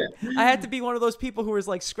I had to be one of those people who was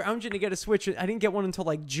like scrounging to get a Switch. I didn't get one until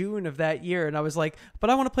like June of that year, and I was like, but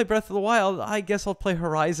I want to play Breath of the Wild. I guess I'll play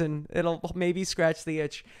Horizon. It'll maybe scratch the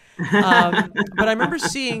itch. But I remember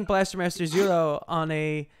seeing Blaster Master Zero on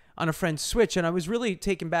a friend's Switch, and I was really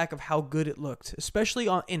taken back of how good it looked, especially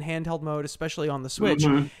in handheld mode, especially on the Switch.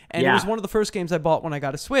 Mm-hmm. And it was one of the first games I bought when I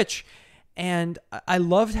got a Switch. And I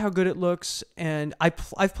loved how good it looks, and I've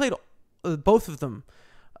played both of them,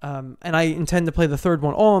 and I intend to play the third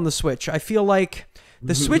one all on the Switch. I feel like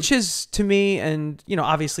the Switch is, to me, and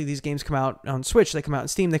obviously these games come out on Switch, they come out on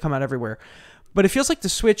Steam, they come out everywhere, but it feels like the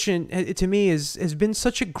Switch, to me, has been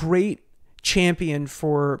such a great champion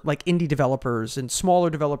for like indie developers and smaller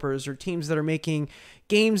developers or teams that are making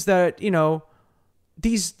games that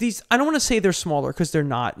these I don't want to say they're smaller because they're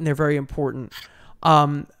not, and they're very important.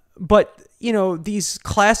 But, these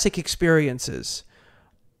classic experiences,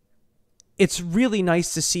 it's really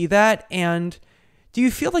nice to see that. And do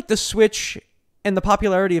you feel like the Switch and the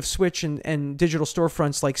popularity of Switch and digital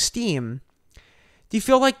storefronts like Steam, do you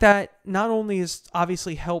feel like that not only has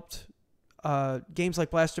obviously helped games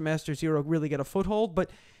like Blaster Master Zero really get a foothold,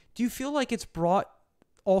 but do you feel like it's brought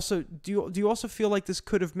also, do you also feel like this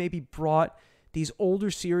could have maybe brought these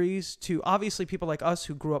older series to obviously people like us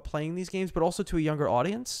who grew up playing these games, but also to a younger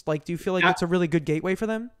audience? Like, do you feel like it's a really good gateway for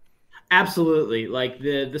them? Absolutely. Like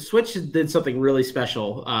the Switch did something really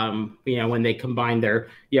special, when they combined their,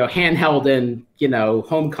 handheld and,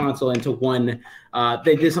 home console into one.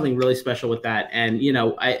 They did something really special with that. And,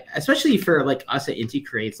 especially for like us at Inti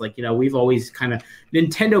Creates, like, we've always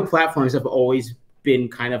Nintendo platforms have always been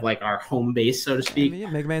kind of like our home base, so to speak. Yeah,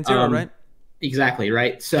 Mega Man Zero, right? Exactly.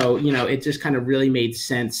 Right. So, it just kind of really made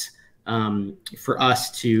sense for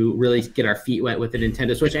us to really get our feet wet with the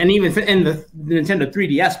Nintendo Switch, and even in the Nintendo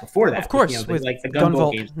 3DS before that, of course, with like the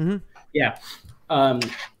Gunvolt games. Mm-hmm. Yeah.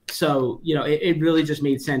 So it really just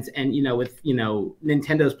made sense, and with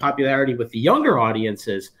Nintendo's popularity with the younger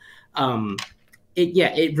audiences,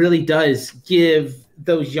 it really does give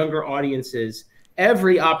those younger audiences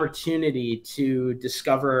every opportunity to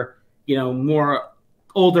discover more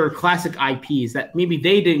older classic IPs that maybe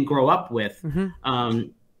they didn't grow up with. Mm-hmm.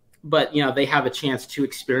 But they have a chance to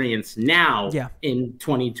experience now in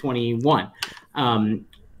 2021.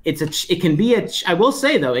 It can be I will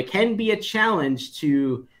say though, it can be a challenge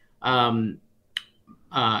to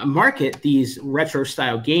market these retro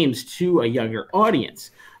style games to a younger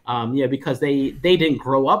audience. Because they didn't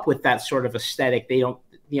grow up with that sort of aesthetic. They don't,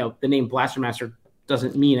 the name Blaster Master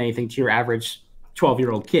doesn't mean anything to your average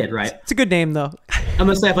 12-year-old kid, right? It's a good name though.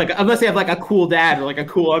 Unless they have like a cool dad or like a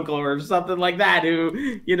cool uncle or something like that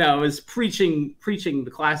who is preaching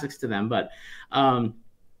the classics to them. But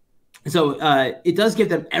so it does give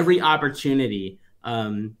them every opportunity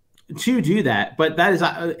to do that. But that is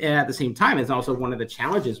at the same time, it's also one of the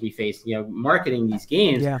challenges we face. Marketing these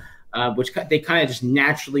games, which they kind of just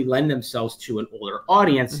naturally lend themselves to an older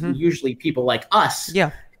audience, mm-hmm. usually people like us,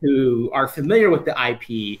 who are familiar with the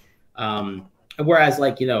IP. Whereas,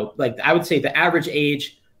 like I would say the average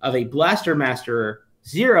age of a Blaster Master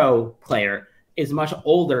Zero player is much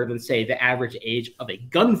older than, say, the average age of a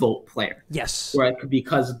Gunvolt player. Yes. Right?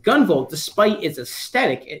 Because Gunvolt, despite its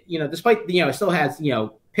aesthetic, it still has,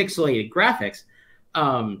 pixelated graphics.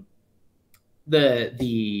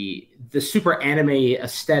 The super anime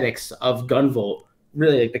aesthetics of Gunvolt,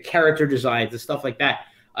 really like the character designs and stuff like that,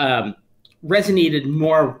 resonated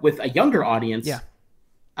more with a younger audience. Yeah.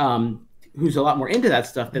 Who's a lot more into that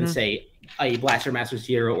stuff than, mm-hmm. say, a Blaster Master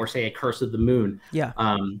Zero or, say, a Curse of the Moon. Yeah.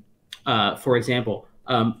 For example.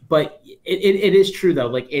 But it is true though.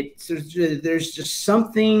 Like there's just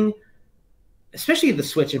something, especially the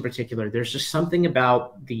Switch in particular. There's just something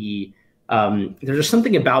about the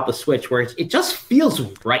Switch where it just feels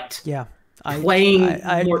right. Yeah. Playing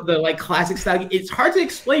more the like classic style. It's hard to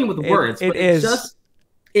explain with words. But it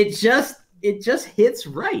just hits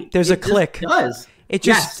right. There's a click. It does. It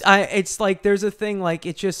just, it's like, there's a thing, like,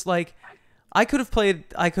 it's just like, I could have played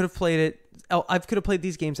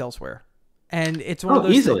these games elsewhere, and it's one of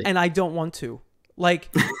those things, and I don't want to, like,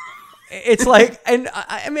 it's like, and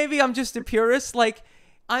maybe I'm just a purist, like,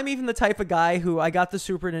 I'm even the type of guy who, I got the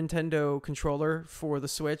Super Nintendo controller for the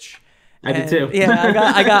Switch. I did too.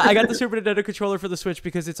 Yeah, I got the Super Nintendo controller for the Switch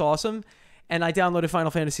because it's awesome, and I downloaded Final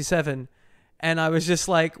Fantasy VII. And I was just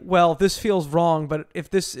like, well, this feels wrong, but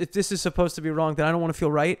if this is supposed to be wrong, then I don't want to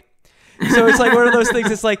feel right. So it's like one of those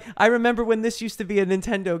things. It's like, I remember when this used to be a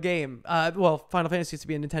Nintendo game. Well, Final Fantasy used to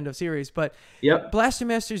be a Nintendo series, but Blaster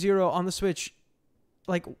Master Zero on the Switch,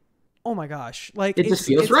 like, oh my gosh, like it just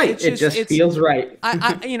feels right. It just feels right.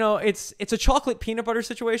 It's a chocolate peanut butter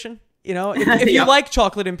situation. If you like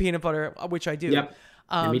chocolate and peanut butter, which I do. Yep.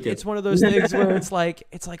 Me too. It's one of those things where it's like,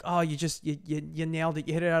 oh, you nailed it.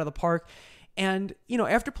 You hit it out of the park. And,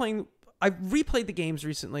 after playing, I replayed the games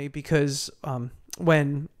recently because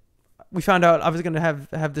when we found out I was going to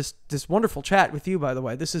have this wonderful chat with you, by the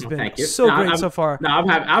way. This has been great so far. No,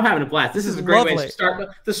 I'm having a blast. This is a great way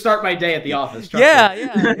to start my day at the office.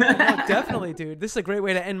 Yeah, no, definitely, dude. This is a great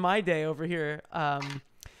way to end my day over here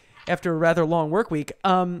after a rather long work week.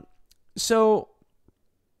 So,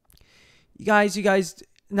 you guys,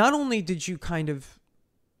 not only did you kind of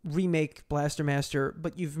remake Blaster Master,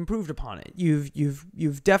 but you've improved upon it.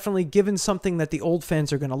 You've definitely given something that the old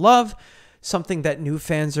fans are going to love, something that new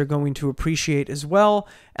fans are going to appreciate as well.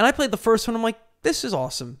 And I played the first one. I'm like, this is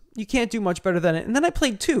awesome. You can't do much better than it. And then I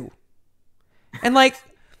played 2. And like,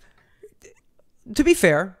 to be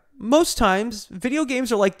fair, most times video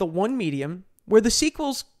games are like the one medium where the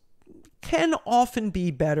sequels can often be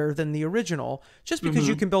better than the original just because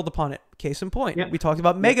you can build upon it. Case in point, we talked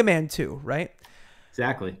about Mega Man 2, right?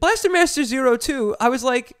 Exactly. Blaster Master Zero 2, I was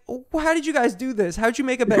like, how did you guys do this? How'd you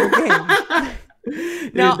make a better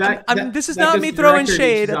game? Now, this is not me throwing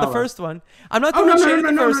shade at the first one. I'm not throwing shade at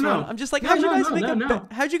the first one. I'm just like, how'd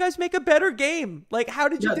you guys make a better game? Like, how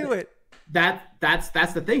did you do it? that's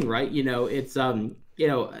the thing, right? It's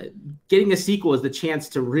getting a sequel is the chance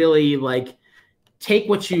to really like take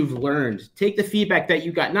what you've learned, take the feedback that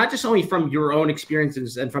you got, not just only from your own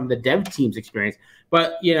experiences and from the dev team's experience,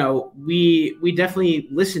 but we definitely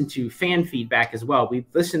listen to fan feedback as well. We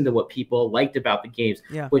listened to what people liked about the games,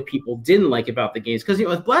 what people didn't like about the games, because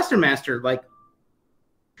with Blaster Master, like,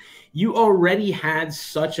 you already had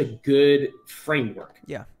such a good framework.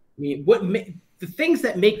 Yeah, I mean, the things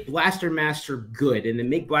that make Blaster Master good and that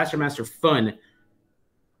make Blaster Master fun,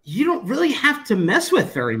 you don't really have to mess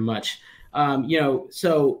with very much.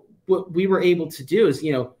 So what we were able to do is,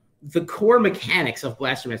 the core mechanics of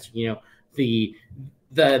Blaster Master, the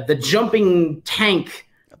jumping tank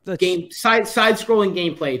game, side-scrolling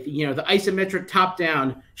gameplay, the isometric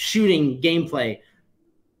top-down shooting gameplay,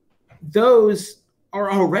 those are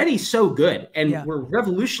already so good and were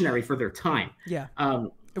revolutionary for their time. Yeah.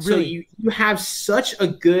 Really. So you have such a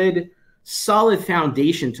good, solid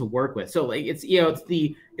foundation to work with. So like it's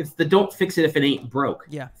the don't fix it if it ain't broke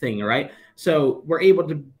thing, right? So we're able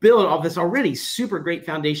to build all this already super great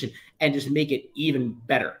foundation and just make it even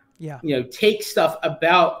better. Yeah. Take stuff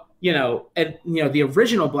about the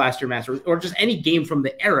original Blaster Master or just any game from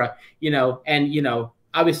the era, and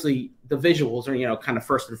obviously the visuals are kind of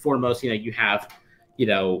first and foremost. You have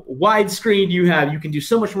widescreen, you can do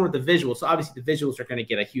so much more with the visuals. So obviously the visuals are going to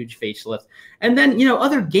get a huge facelift. And then,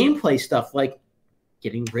 other gameplay stuff like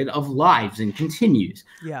getting rid of lives and continues.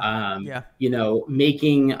 Making,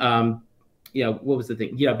 what was the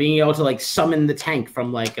thing? Being able to like summon the tank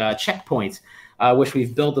from like checkpoints, which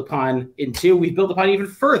we've built upon in 2. We've built upon even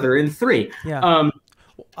further in 3. Yeah.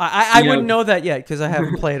 I wouldn't know that yet because I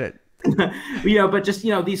haven't played it. But just,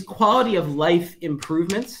 these quality of life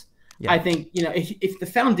improvements. Yeah. I think, if the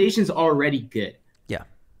foundation's already good,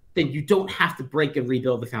 then you don't have to break and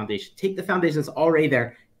rebuild the foundation. Take the foundation that's already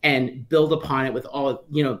there and build upon it with all,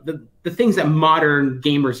 the things that modern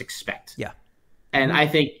gamers expect. Yeah. And I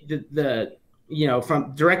think the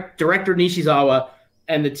from director Nishizawa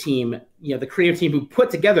and the team, the creative team who put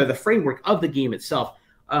together the framework of the game itself,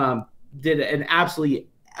 did an absolutely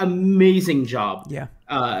amazing job. Yeah.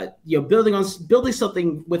 Building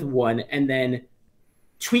something with 1 and then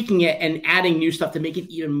tweaking it and adding new stuff to make it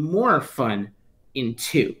even more fun in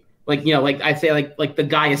 2. Like I say, like the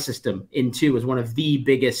Gaia system in 2 is one of the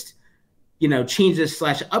biggest, changes /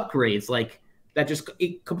 upgrades. Like that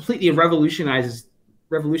it completely revolutionizes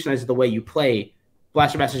the way you play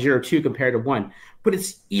Blaster Master 02 compared to 1. But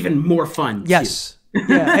it's even more fun. Yes.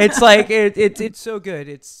 Yeah. It's like it's so good.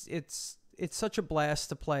 It's such a blast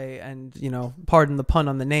to play, and pardon the pun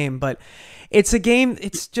on the name, but it's a game.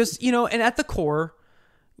 It's just and at the core,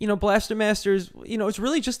 Blaster Masters, it's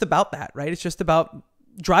really just about that, right? It's just about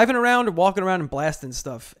driving around or walking around and blasting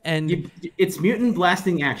stuff. And it's mutant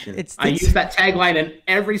blasting action. I use that tagline in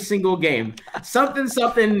every single game.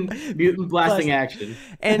 Something mutant blasting action.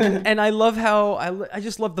 And I love how I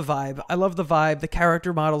just love the vibe. I love the vibe. The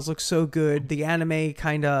character models look so good. The anime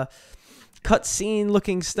kind of cutscene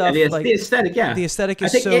looking stuff. Yeah, the aesthetic, the aesthetic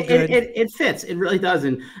is so good. It fits. It really does.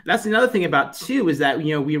 And that's another thing about 2 is that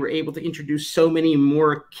we were able to introduce so many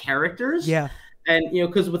more characters. Yeah. And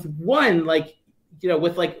because with 1,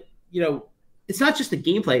 it's not just the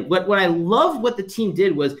gameplay. What I love what the team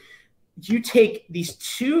did was you take these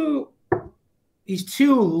two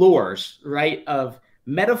lores, right, of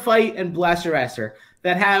Metafight and Blaster Master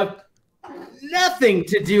that have nothing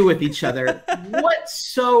to do with each other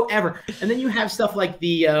whatsoever. And then you have stuff like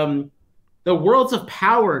the Worlds of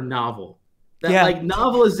Power novel, that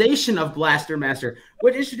novelization of Blaster Master,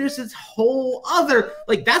 which introduces whole other,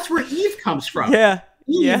 that's where Eve comes from. Yeah.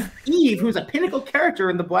 Eve, who's a pinnacle character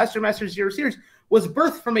in the Blaster Master Zero series, was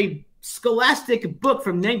birthed from a Scholastic book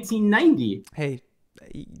from 1990. Hey,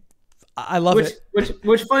 I love it.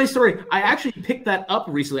 Which funny story, I actually picked that up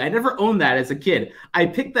recently. I never owned that as a kid. I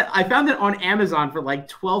found it on Amazon for like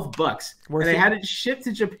 $12, and I had it shipped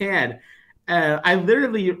to Japan. I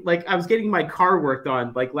literally, I was getting my car worked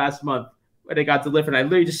on last month when it got delivered. I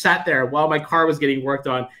literally just sat there while my car was getting worked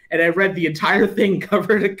on, and I read the entire thing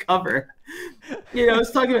cover to cover.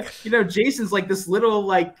 It's talking about, Jason's this little,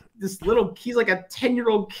 he's like a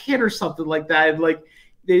 10-year-old kid or something like that. And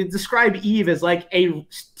they describe Eve as a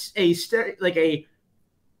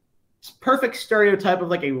perfect stereotype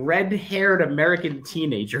of a red-haired American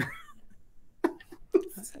teenager.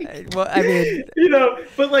 Well, I mean,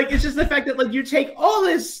 but it's just the fact that you take all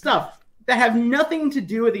this stuff that have nothing to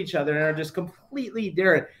do with each other and are just completely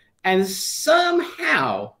different, and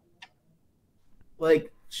somehow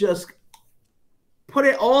just put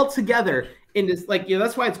it all together in this,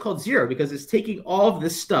 that's why it's called Zero, because it's taking all of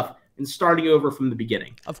this stuff and starting over from the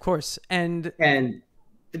beginning. Of course. And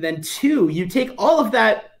then 2, you take all of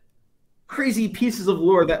that crazy pieces of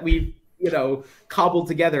lore that we've, cobbled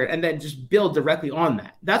together and then just build directly on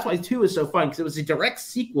that. That's why 2 is so fun, because it was a direct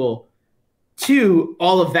sequel to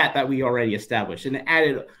all of that we already established, and it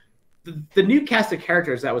added the new cast of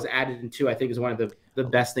characters that was added in 2. I think is one of the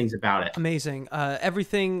best things about it. Amazing.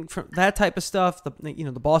 Everything from that type of stuff.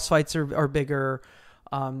 The boss fights are bigger.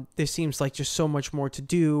 There seems like just so much more to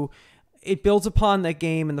do. It builds upon that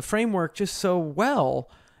game and the framework just so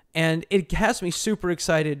well, and it has me super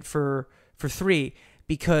excited for 3,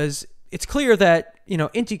 because it's clear that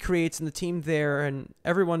Inti Creates and the team there and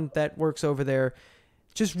everyone that works over there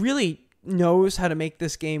just really knows how to make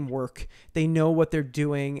this game work. They know what they're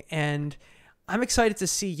doing, and I'm excited to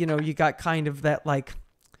see, you got kind of that like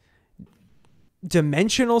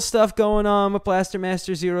dimensional stuff going on with Blaster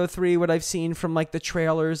Master 03, what I've seen from like the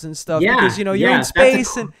trailers and stuff, because you're in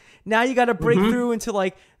space and now you got to break through into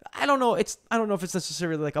like, I don't know if it's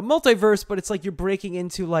necessarily like a multiverse, but it's like you're breaking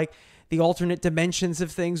into like the alternate dimensions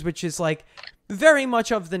of things, which is like very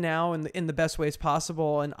much of the now in the best ways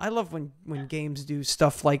possible. And I love when games do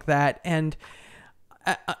stuff like that. And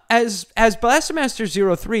as Blaster Master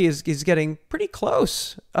 03 is getting pretty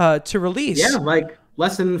close to release. Yeah, like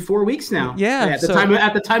less than 4 weeks now. Yeah,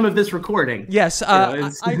 at the time of this recording. Yes, I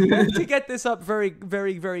hope to get this up very,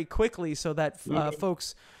 very, very quickly so that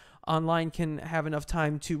folks online can have enough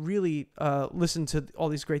time to really listen to all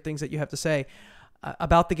these great things that you have to say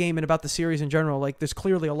about the game and about the series in general. Like, there's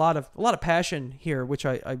clearly a lot of passion here, which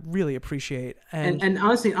I really appreciate. And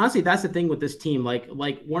honestly, that's the thing with this team. Like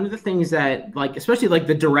one of the things that, like, especially like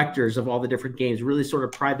the directors of all the different games really sort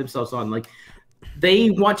of pride themselves on, like,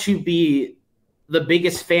 they want to be the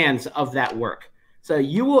biggest fans of that work. So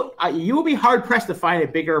you will be hard pressed to find a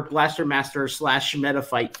bigger Blaster Master / Meta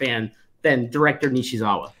Fight fan than director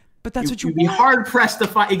Nishizawa. But that's what you you'd want. Be hard pressed to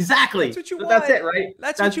find. Exactly. That's what you want. That's it, right?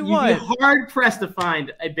 That's what you want. You'd be hard pressed to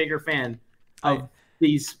find a bigger fan of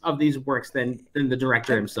these works than the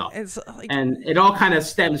director himself. And it all kind of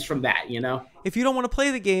stems from that, If you don't want to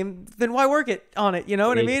play the game, then why work on it? You know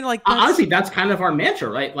what I mean? Like, honestly, that's kind of our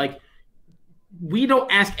mantra, right? Like, we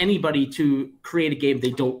don't ask anybody to create a game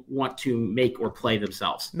they don't want to make or play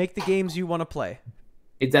themselves. Make the games you want to play.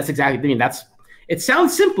 That's exactly. I mean, it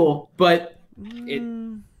sounds simple, but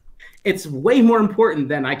it's way more important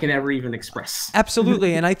than I can ever even express.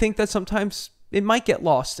 Absolutely. And I think that sometimes it might get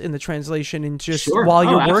lost in the translation and just while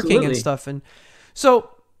you're working and stuff. And so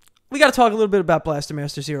we got to talk a little bit about Blaster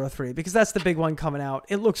Master 03, because that's the big one coming out.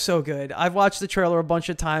 It looks so good. I've watched the trailer a bunch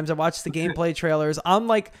of times. I watched the gameplay trailers. I'm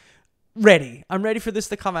like ready. I'm ready for this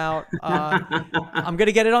to come out. I'm going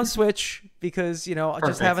to get it on Switch because,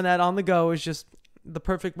 just having that on the go is just the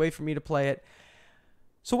perfect way for me to play it.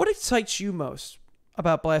 So what excites you most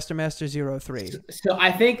about Blaster Master 03? So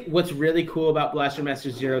I think what's really cool about Blaster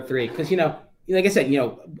Master 03, because, like I said,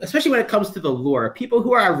 especially when it comes to the lore, people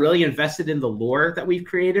who are really invested in the lore that we've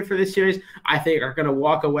created for this series, I think are going to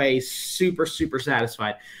walk away super, super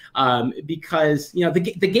satisfied, because, the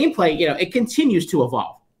gameplay, it continues to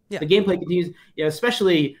evolve. Yeah. The gameplay continues,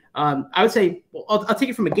 especially, I would say, I'll take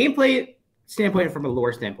it from a gameplay standpoint and from a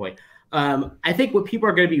lore standpoint. I think what people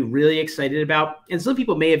are going to be really excited about, and some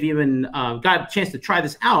people may have even got a chance to try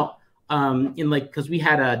this out because we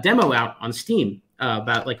had a demo out on Steam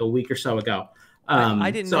about like a week or so ago.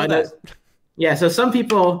 I didn't know that. Yeah, so some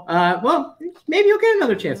people, well, maybe you'll get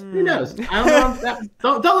another chance. Who knows? I don't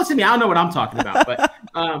know. Don't listen to me. I don't know what I'm talking about. But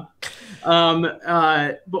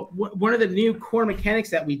one of the new core mechanics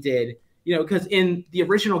that we did, because in the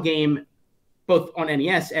original game, both on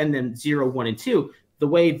NES and then 0, 1, and 2, the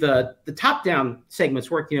way the top-down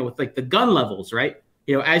segments work, with like the gun levels, right?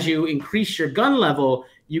 As you increase your gun level,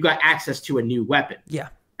 you got access to a new weapon. Yeah.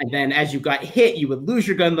 And then as you got hit, you would lose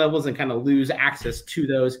your gun levels and kind of lose access to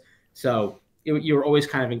those. So you were always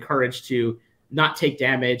kind of encouraged to not take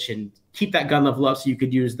damage and keep that gun level up so you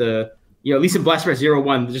could use the, at least in Blaster Master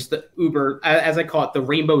 01, just the uber, as I call it, the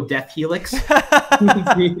Rainbow Death Helix,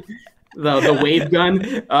 the wave gun.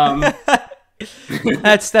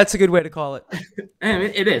 That's a good way to call it. And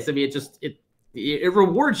it is. I mean, it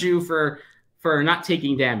rewards you for not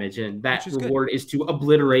taking damage, and that reward is to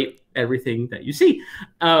obliterate everything that you see.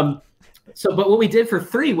 But what we did for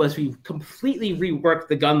 3 was we completely reworked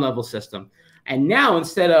the gun level system, and now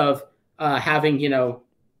instead of having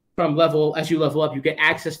as you level up, you get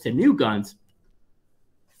access to new guns.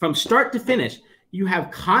 From start to finish, you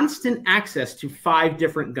have constant access to 5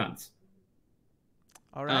 different guns.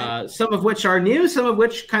 All right. Some of which are new, some of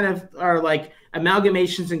which kind of are like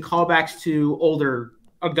amalgamations and callbacks to older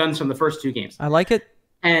guns from the first 2 games. I like it.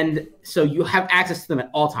 And so you have access to them at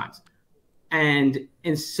all times. And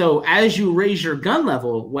so as you raise your gun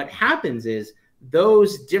level, what happens is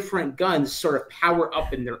those different guns sort of power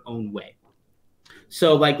up in their own way.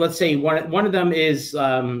 So like, let's say one of them is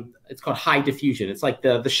it's called high diffusion. It's like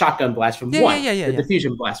the shotgun blast from the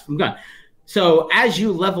diffusion blast from gun. So as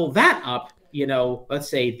you level that up, let's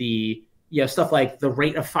say the stuff like the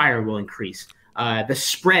rate of fire will increase, the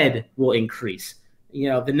spread will increase,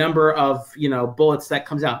 the number of bullets that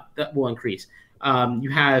comes out that will increase. You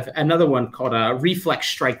have another one called a reflex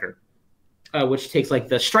striker, which takes like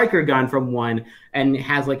the striker gun from one and it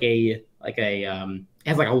has like a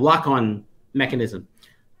lock-on mechanism.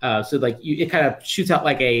 So like it kind of shoots out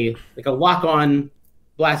like a lock-on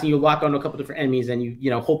blast, and you lock on a couple different enemies, and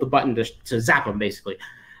you hold the button to zap them basically.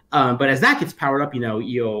 But as that gets powered up,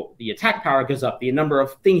 the attack power goes up, the number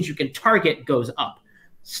of things you can target goes up,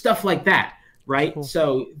 stuff like that, right? Cool.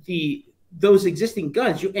 So those existing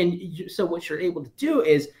guns, so what you're able to do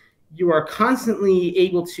is you are constantly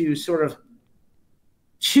able to sort of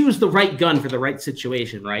choose the right gun for the right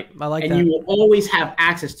situation, right? I like that. And you will always have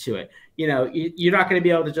access to it. You're not going to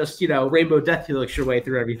be able to just, Rainbow Death Helix your way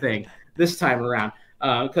through everything this time around,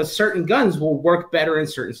 because certain guns will work better in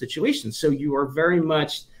certain situations. So you are very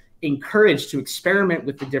much encouraged to experiment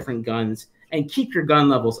with the different guns and keep your gun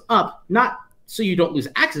levels up, not so you don't lose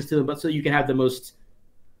access to them, but so you can have the most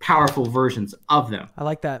powerful versions of them. I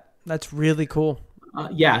like that. That's really cool.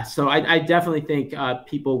 Yeah, so I definitely think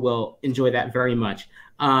people will enjoy that very much.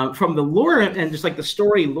 From the lore and just like the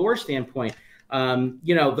story lore standpoint,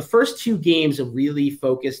 the first two games really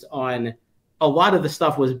focused on a lot of the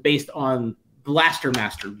stuff was based on Blaster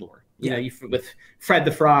Master lore. With Fred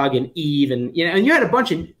the Frog and Eve, and you had a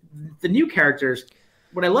bunch of the new characters.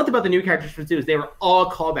 What I loved about the new characters is they were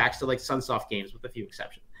all callbacks to like Sunsoft games, with a few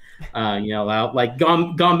exceptions. Like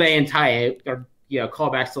Gombe and Tai are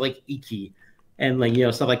callbacks to like Iki, and like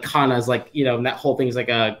stuff like Kana is like and that whole thing is like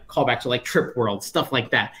a callback to like Trip World, stuff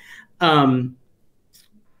like that.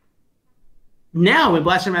 Now in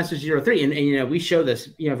Blaster Master 03, and we show this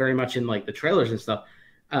very much in like the trailers and stuff.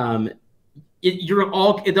 It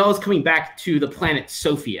all is coming back to the planet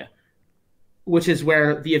Sophia, which is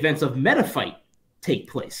where the events of Metafight take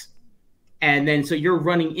place. And then so you're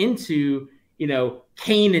running into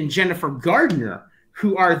Kane and Jennifer Gardner,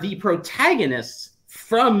 who are the protagonists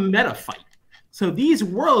from Metafight. So these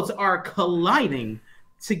worlds are colliding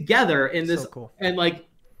together in this, so cool. And like,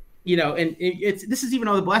 and this is even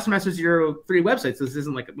on the Blaster Master 03 website. So this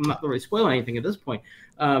isn't like, I'm not really spoiling anything at this point.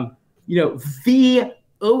 The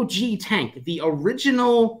OG tank, the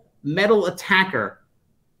original metal attacker,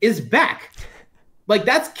 is back. Like,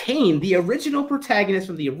 that's Kane, the original protagonist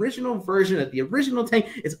from the original version of the original tank.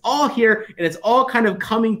 It's all here, and it's all kind of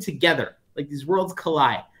coming together. Like, these worlds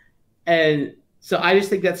collide. And so I just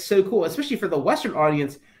think that's so cool, especially for the Western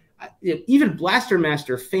audience. Even Blaster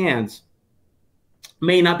Master fans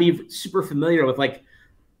may not be super familiar with, like,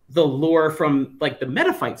 the lore from, like, the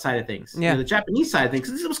Metafight side of things. Yeah. The Japanese side of things.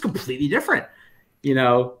 This was completely different.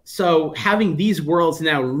 So having these worlds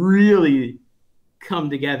now really come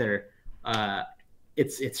together,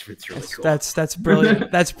 it's really cool. That's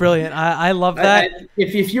brilliant. That's brilliant. I love that.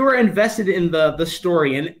 If you were invested in the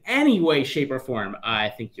story in any way, shape, or form, I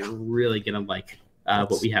think you're really gonna like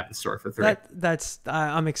what we have in store for 3.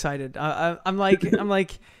 I'm excited. I'm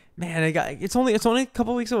like, man, it's only a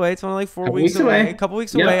couple weeks away. It's only like 4 weeks away. A couple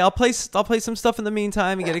weeks away. I'll play some stuff in the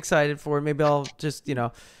meantime and get excited for it. Maybe I'll just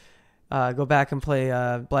go back and play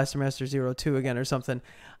Blaster Master 02 again or something.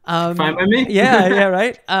 Fine by me. Yeah,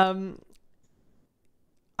 right.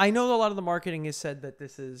 I know a lot of the marketing has said that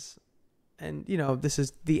this is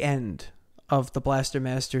the end of the Blaster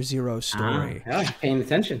Master 0 story. You're paying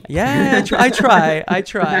attention. Yeah, I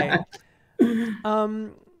try.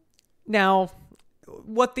 Now,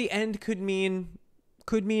 what the end could mean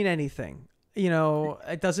anything.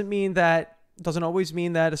 It doesn't always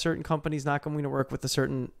mean that a certain company's not going to work with a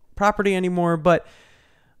certain property anymore, but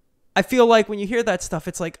I feel like when you hear that stuff,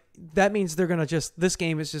 it's like that means this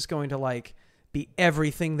game is just going to like be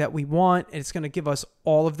everything that we want, and it's going to give us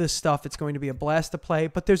all of this stuff. It's going to be a blast to play,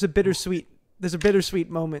 but there's a bittersweet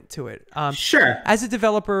moment to it. Sure. As a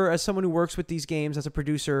developer, as someone who works with these games, as a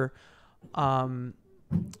producer, I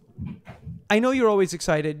know you're always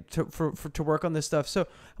excited to work on this stuff. So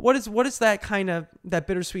what is that kind of that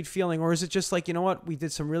bittersweet feeling, or is it just like, what, we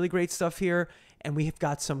did some really great stuff here, and we have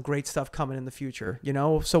got some great stuff coming in the future?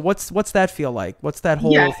 So what's that feel like? What's that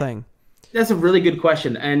whole thing? That's a really good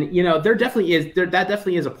question, and that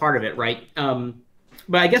definitely is a part of it, right?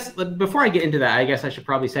 But I guess before I get into that, I guess I should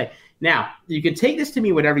probably say, now you can take this to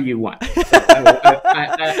me whatever you want. So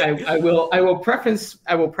I will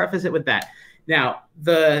preface it with that. Now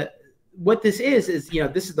what this is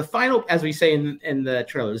this is the final, as we say in the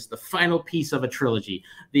trailer, this is the final piece of a trilogy,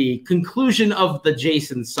 the conclusion of the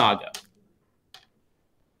Jason saga.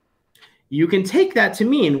 You can take that to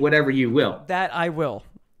mean whatever you will. That I will.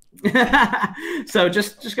 So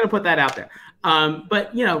just gonna put that out there.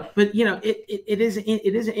 But it is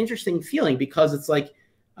an interesting feeling, because it's like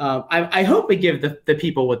I hope we give the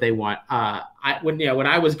people what they want. When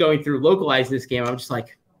I was going through localizing this game, I'm just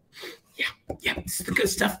like, yeah, this is the good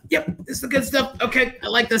stuff. Yep, this is the good stuff. Okay, I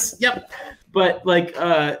like this. Yep. But like,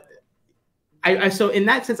 so in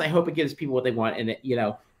that sense, I hope it gives people what they want, and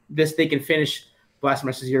they can finish Blast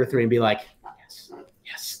Master 03 and be like,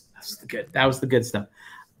 yes, that was the good stuff.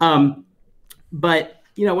 But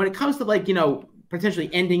when it comes to like potentially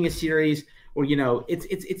ending a series, or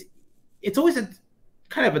it's always a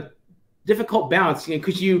kind of a difficult balance,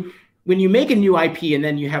 because when you make a new IP and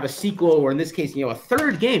then you have a sequel, or in this case, a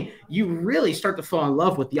third game, you really start to fall in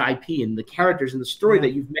love with the IP and the characters and the story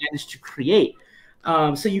that you've managed to create.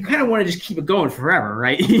 So you kind of want to just keep it going forever,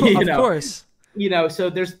 right? Of course. So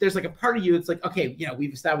there's like a part of you that's like, okay,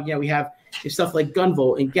 we've established, we have stuff like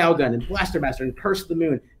Gunvolt and Galgun and Blaster Master and Curse of the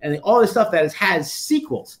Moon and all this stuff that has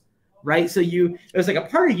sequels, right? So there's like a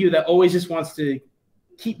part of you that always just wants to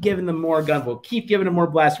keep giving them more Gunvolt, keep giving them more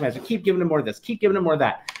Blaster Master, keep giving them more of this, keep giving them more of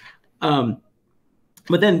that.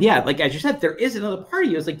 But then, like as you said, there is another part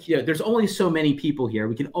of you. It's like, there's only so many people here.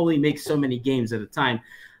 We can only make so many games at a time.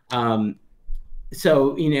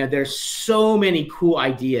 So there's so many cool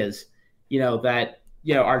ideas, that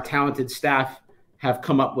our talented staff have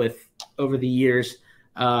come up with over the years.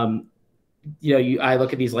 I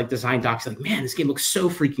look at these like design docs, like, man, this game looks so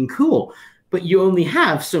freaking cool, but you only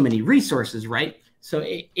have so many resources, right? So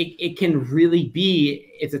it can really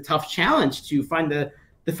be, it's a tough challenge to find the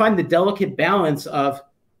delicate balance of,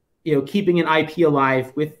 keeping an IP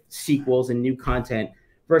alive with sequels and new content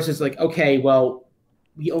versus like, okay, well,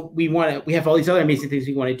 we have all these other amazing things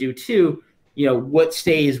we want to do too. What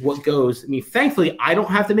stays, what goes. I mean, thankfully, I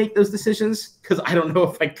don't have to make those decisions, because I don't know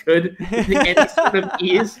if I could with any sort of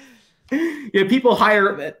ease. People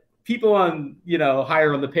higher on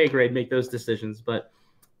the pay grade make those decisions, but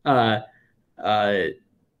that's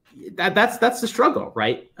the struggle,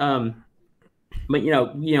 right? But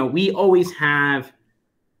we always have,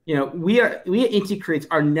 we at Inti Creates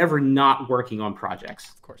are never not working on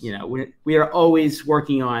projects. Of course. We are always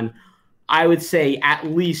working on, I would say, at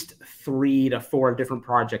least 3 to 4 different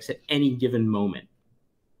projects at any given moment.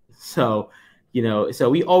 So, so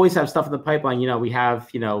we always have stuff in the pipeline. We have,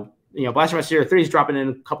 Blaster Master 3 is dropping in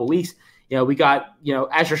a couple weeks. We got,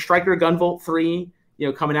 Azure Striker Gunvolt 3,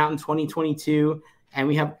 coming out in 2022. And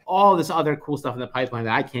we have all this other cool stuff in the pipeline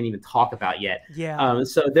that I can't even talk about yet. Yeah.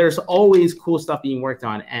 So there's always cool stuff being worked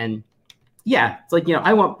on. And yeah, it's like,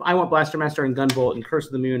 I want Blaster Master and Gunvolt and Curse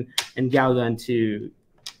of the Moon and Galgun to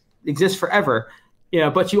exist forever.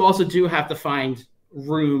 But you also do have to find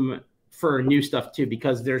room for new stuff too,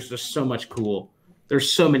 because there's just there's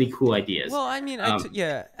so many cool ideas. Well, I mean,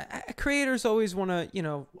 creators always want to,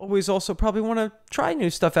 always also probably want to try new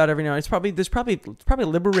stuff out every now and then. It's probably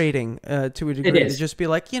liberating to a degree to just be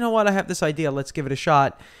like, you know what, I have this idea, let's give it a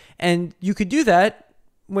shot. And you could do that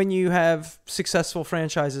when you have successful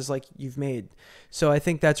franchises like you've made. So I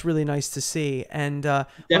think that's really nice to see. And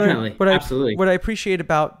definitely, absolutely. What I appreciate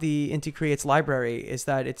about the Inti Creates library is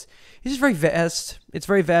that it's just very vast. It's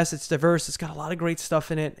very vast. It's diverse. It's got a lot of great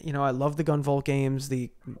stuff in it. I love the Gunvolt games.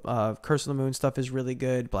 The Curse of the Moon stuff is really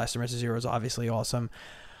good. Blaster Master Zero is obviously awesome.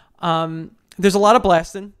 There's a lot of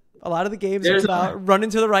blasting. A lot of the games are about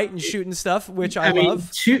running to the right and shooting stuff, which I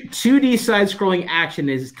love. 2D side-scrolling action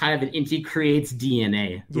is kind of an Inti Creates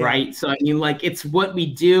DNA, right? So, it's what we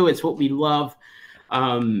do. It's what we love.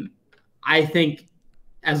 I think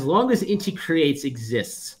as long as Inti Creates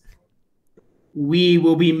exists, we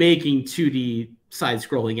will be making 2D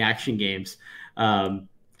side-scrolling action games.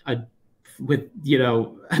 With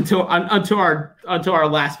until our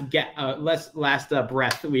last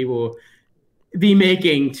breath, we will be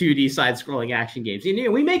making 2D side-scrolling action games.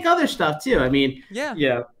 We make other stuff too. I mean,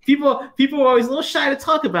 people are always a little shy to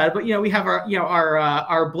talk about it, but we have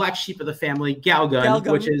our black sheep of the family, Galgun.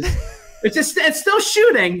 which is it's still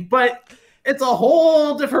shooting, but it's a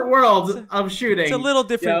whole different world of shooting. It's a little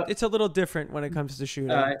different. It's a little different when it comes to shooting.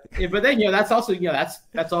 But then that's also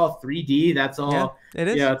that's all 3D. That's all. It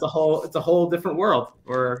is. It's a whole different world.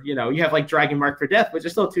 Or you have like Dragon Mark for Death, which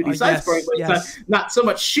is still 2D side scrolling, but it's not so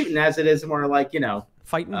much shooting as it is more like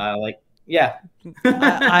fighting. Yeah.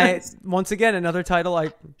 I once again, another title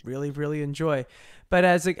I really, really enjoy. But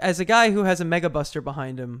as a guy who has a Mega Buster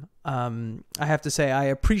behind him, I have to say I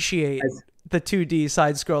appreciate the 2D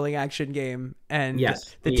side-scrolling action game and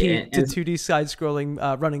Yes. the 2D side-scrolling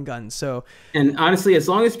running gun. So, and honestly, as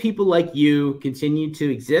long as people like you continue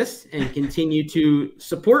to exist and continue to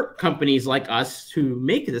support companies like us who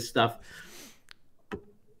make this stuff,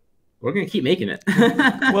 we're gonna keep making it.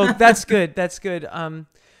 Well, that's good. That's good.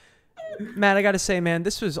 Matt, I got to say, man,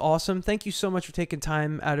 this was awesome. Thank you so much for taking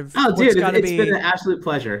time out of it's been an absolute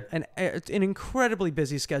pleasure. An incredibly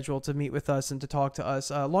busy schedule to meet with us and to talk to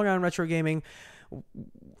us. Long Island Retro Gaming,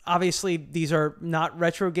 obviously, these are not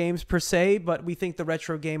retro games per se, but we think the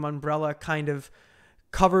retro game umbrella kind of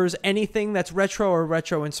covers anything that's retro or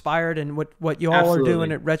retro inspired. And what you all are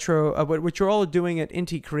doing at retro, what you're all doing at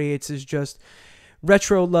Inti Creates is just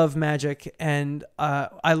retro love magic, and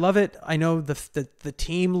I love it. I know the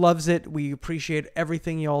team loves it. We appreciate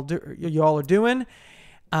everything y'all are doing.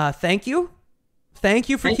 Thank you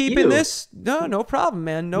for keeping this. No problem,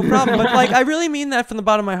 man. No problem. But like, I really mean that from the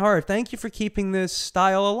bottom of my heart. Thank you for keeping this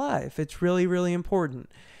style alive. It's really, really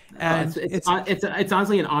important. And it's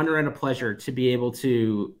honestly an honor and a pleasure to be able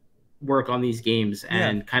to work on these games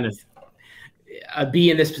and kind of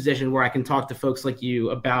be in this position where I can talk to folks like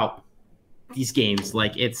you about these games.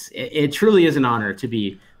 Like it truly is an honor to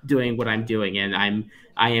be doing what I'm doing, and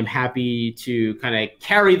I am happy to kind of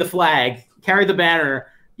carry the banner,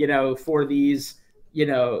 for these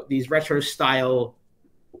retro style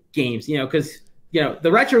games, because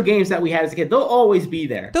the retro games that we had as a kid, they'll always be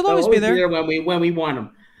there. They'll always be there when we want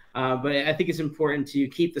them. But I think it's important to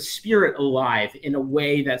keep the spirit alive in a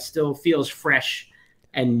way that still feels fresh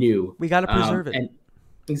and new. We got to preserve it. And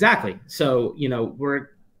exactly. So we're,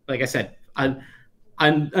 like I said,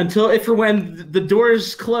 until if or when the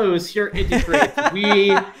doors close here at Inti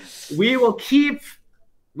Creates, we will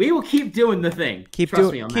keep doing the thing. Keep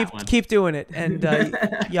doing it, and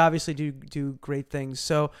you obviously do great things.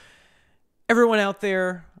 So everyone out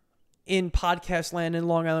there in podcast land, in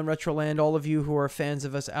Long Island Retro land, all of you who are fans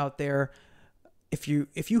of us out there, if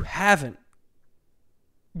you haven't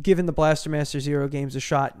given the Blaster Master Zero games a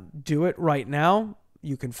shot, do it right now.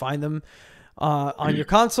 You can find them on your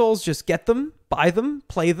consoles. Just get them, buy them,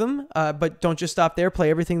 play them, but don't just stop there. Play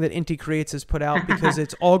everything that Inti Creates has put out, because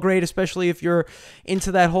it's all great, especially if you're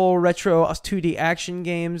into that whole retro 2D action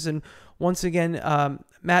games. And once again,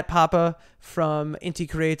 Matt Papa from Inti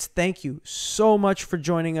Creates, thank you so much for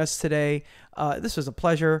joining us today. This was a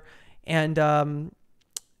pleasure, and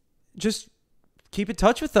just keep in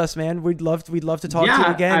touch with us, man. We'd love to talk to you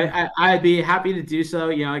again. I'd be happy to do so.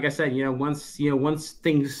 Like I said, once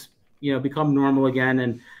things become normal again,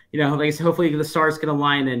 and like I said, hopefully the stars can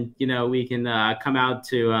align, and we can come out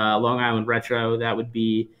to Long Island Retro. That would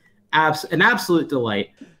be an absolute delight.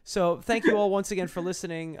 So thank you all once again for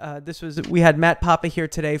listening. We had Matt Papa here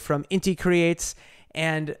today from Inti Creates,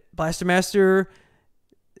 and Blaster Master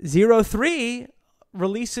 03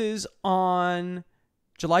 releases on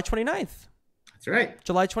July 29th. That's right.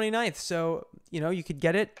 July 29th. So, you could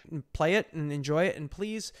get it and play it and enjoy it. And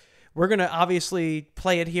please, we're going to obviously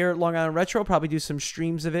play it here at Long Island Retro, probably do some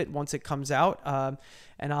streams of it once it comes out.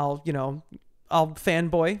 And I'll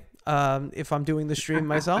fanboy if I'm doing the stream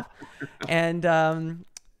myself. And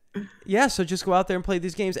so just go out there and play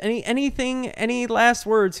these games. Any last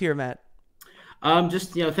words here, Matt?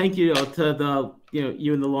 Just thank you to the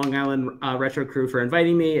you and the Long Island Retro crew for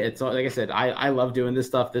inviting me. It's like I said, I love doing this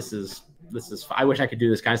stuff. This is I wish I could do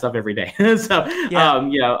this kind of stuff every day. So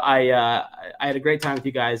I had a great time with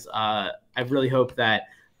you guys. I really hope that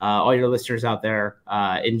all your listeners out there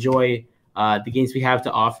enjoy the games we have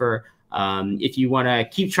to offer. If you want to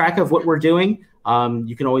keep track of what we're doing,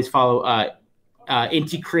 you can always follow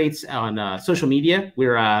Inti Creates on social media.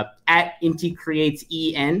 We're at Inti Creates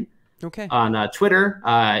EN. Okay. On Twitter.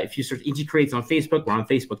 If you search Inti Creates on Facebook, we're on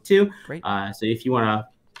Facebook too. Great. So if you want to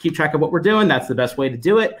keep track of what we're doing, that's the best way to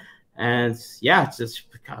do it. And it's just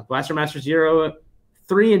Blaster Master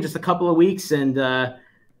 03 in just a couple of weeks, and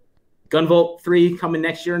Gunvolt 3 coming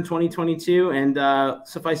next year in 2022. And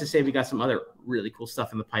suffice to say, we got some other really cool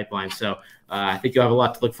stuff in the pipeline. So I think you'll have a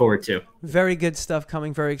lot to look forward to. Very good stuff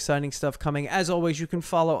coming. Very exciting stuff coming. As always, you can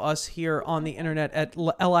follow us here on the internet at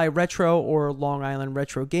LI Retro or Long Island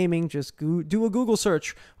Retro Gaming. Just do a Google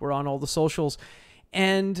search. We're on all the socials.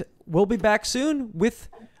 And we'll be back soon with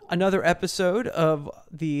another episode of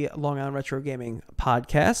the Long Island Retro Gaming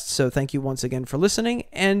podcast. So thank you once again for listening,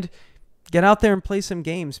 and get out there and play some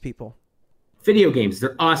games, people. Video games,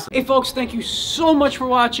 they're awesome. Hey folks, thank you so much for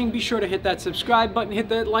watching. Be sure to hit that subscribe button, hit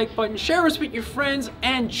that like button, share us with your friends,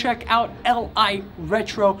 and check out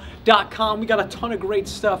liretro.com. We got a ton of great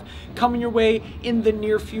stuff coming your way in the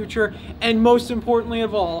near future. And most importantly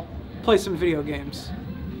of all, play some video games.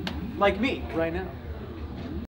 Like me right now.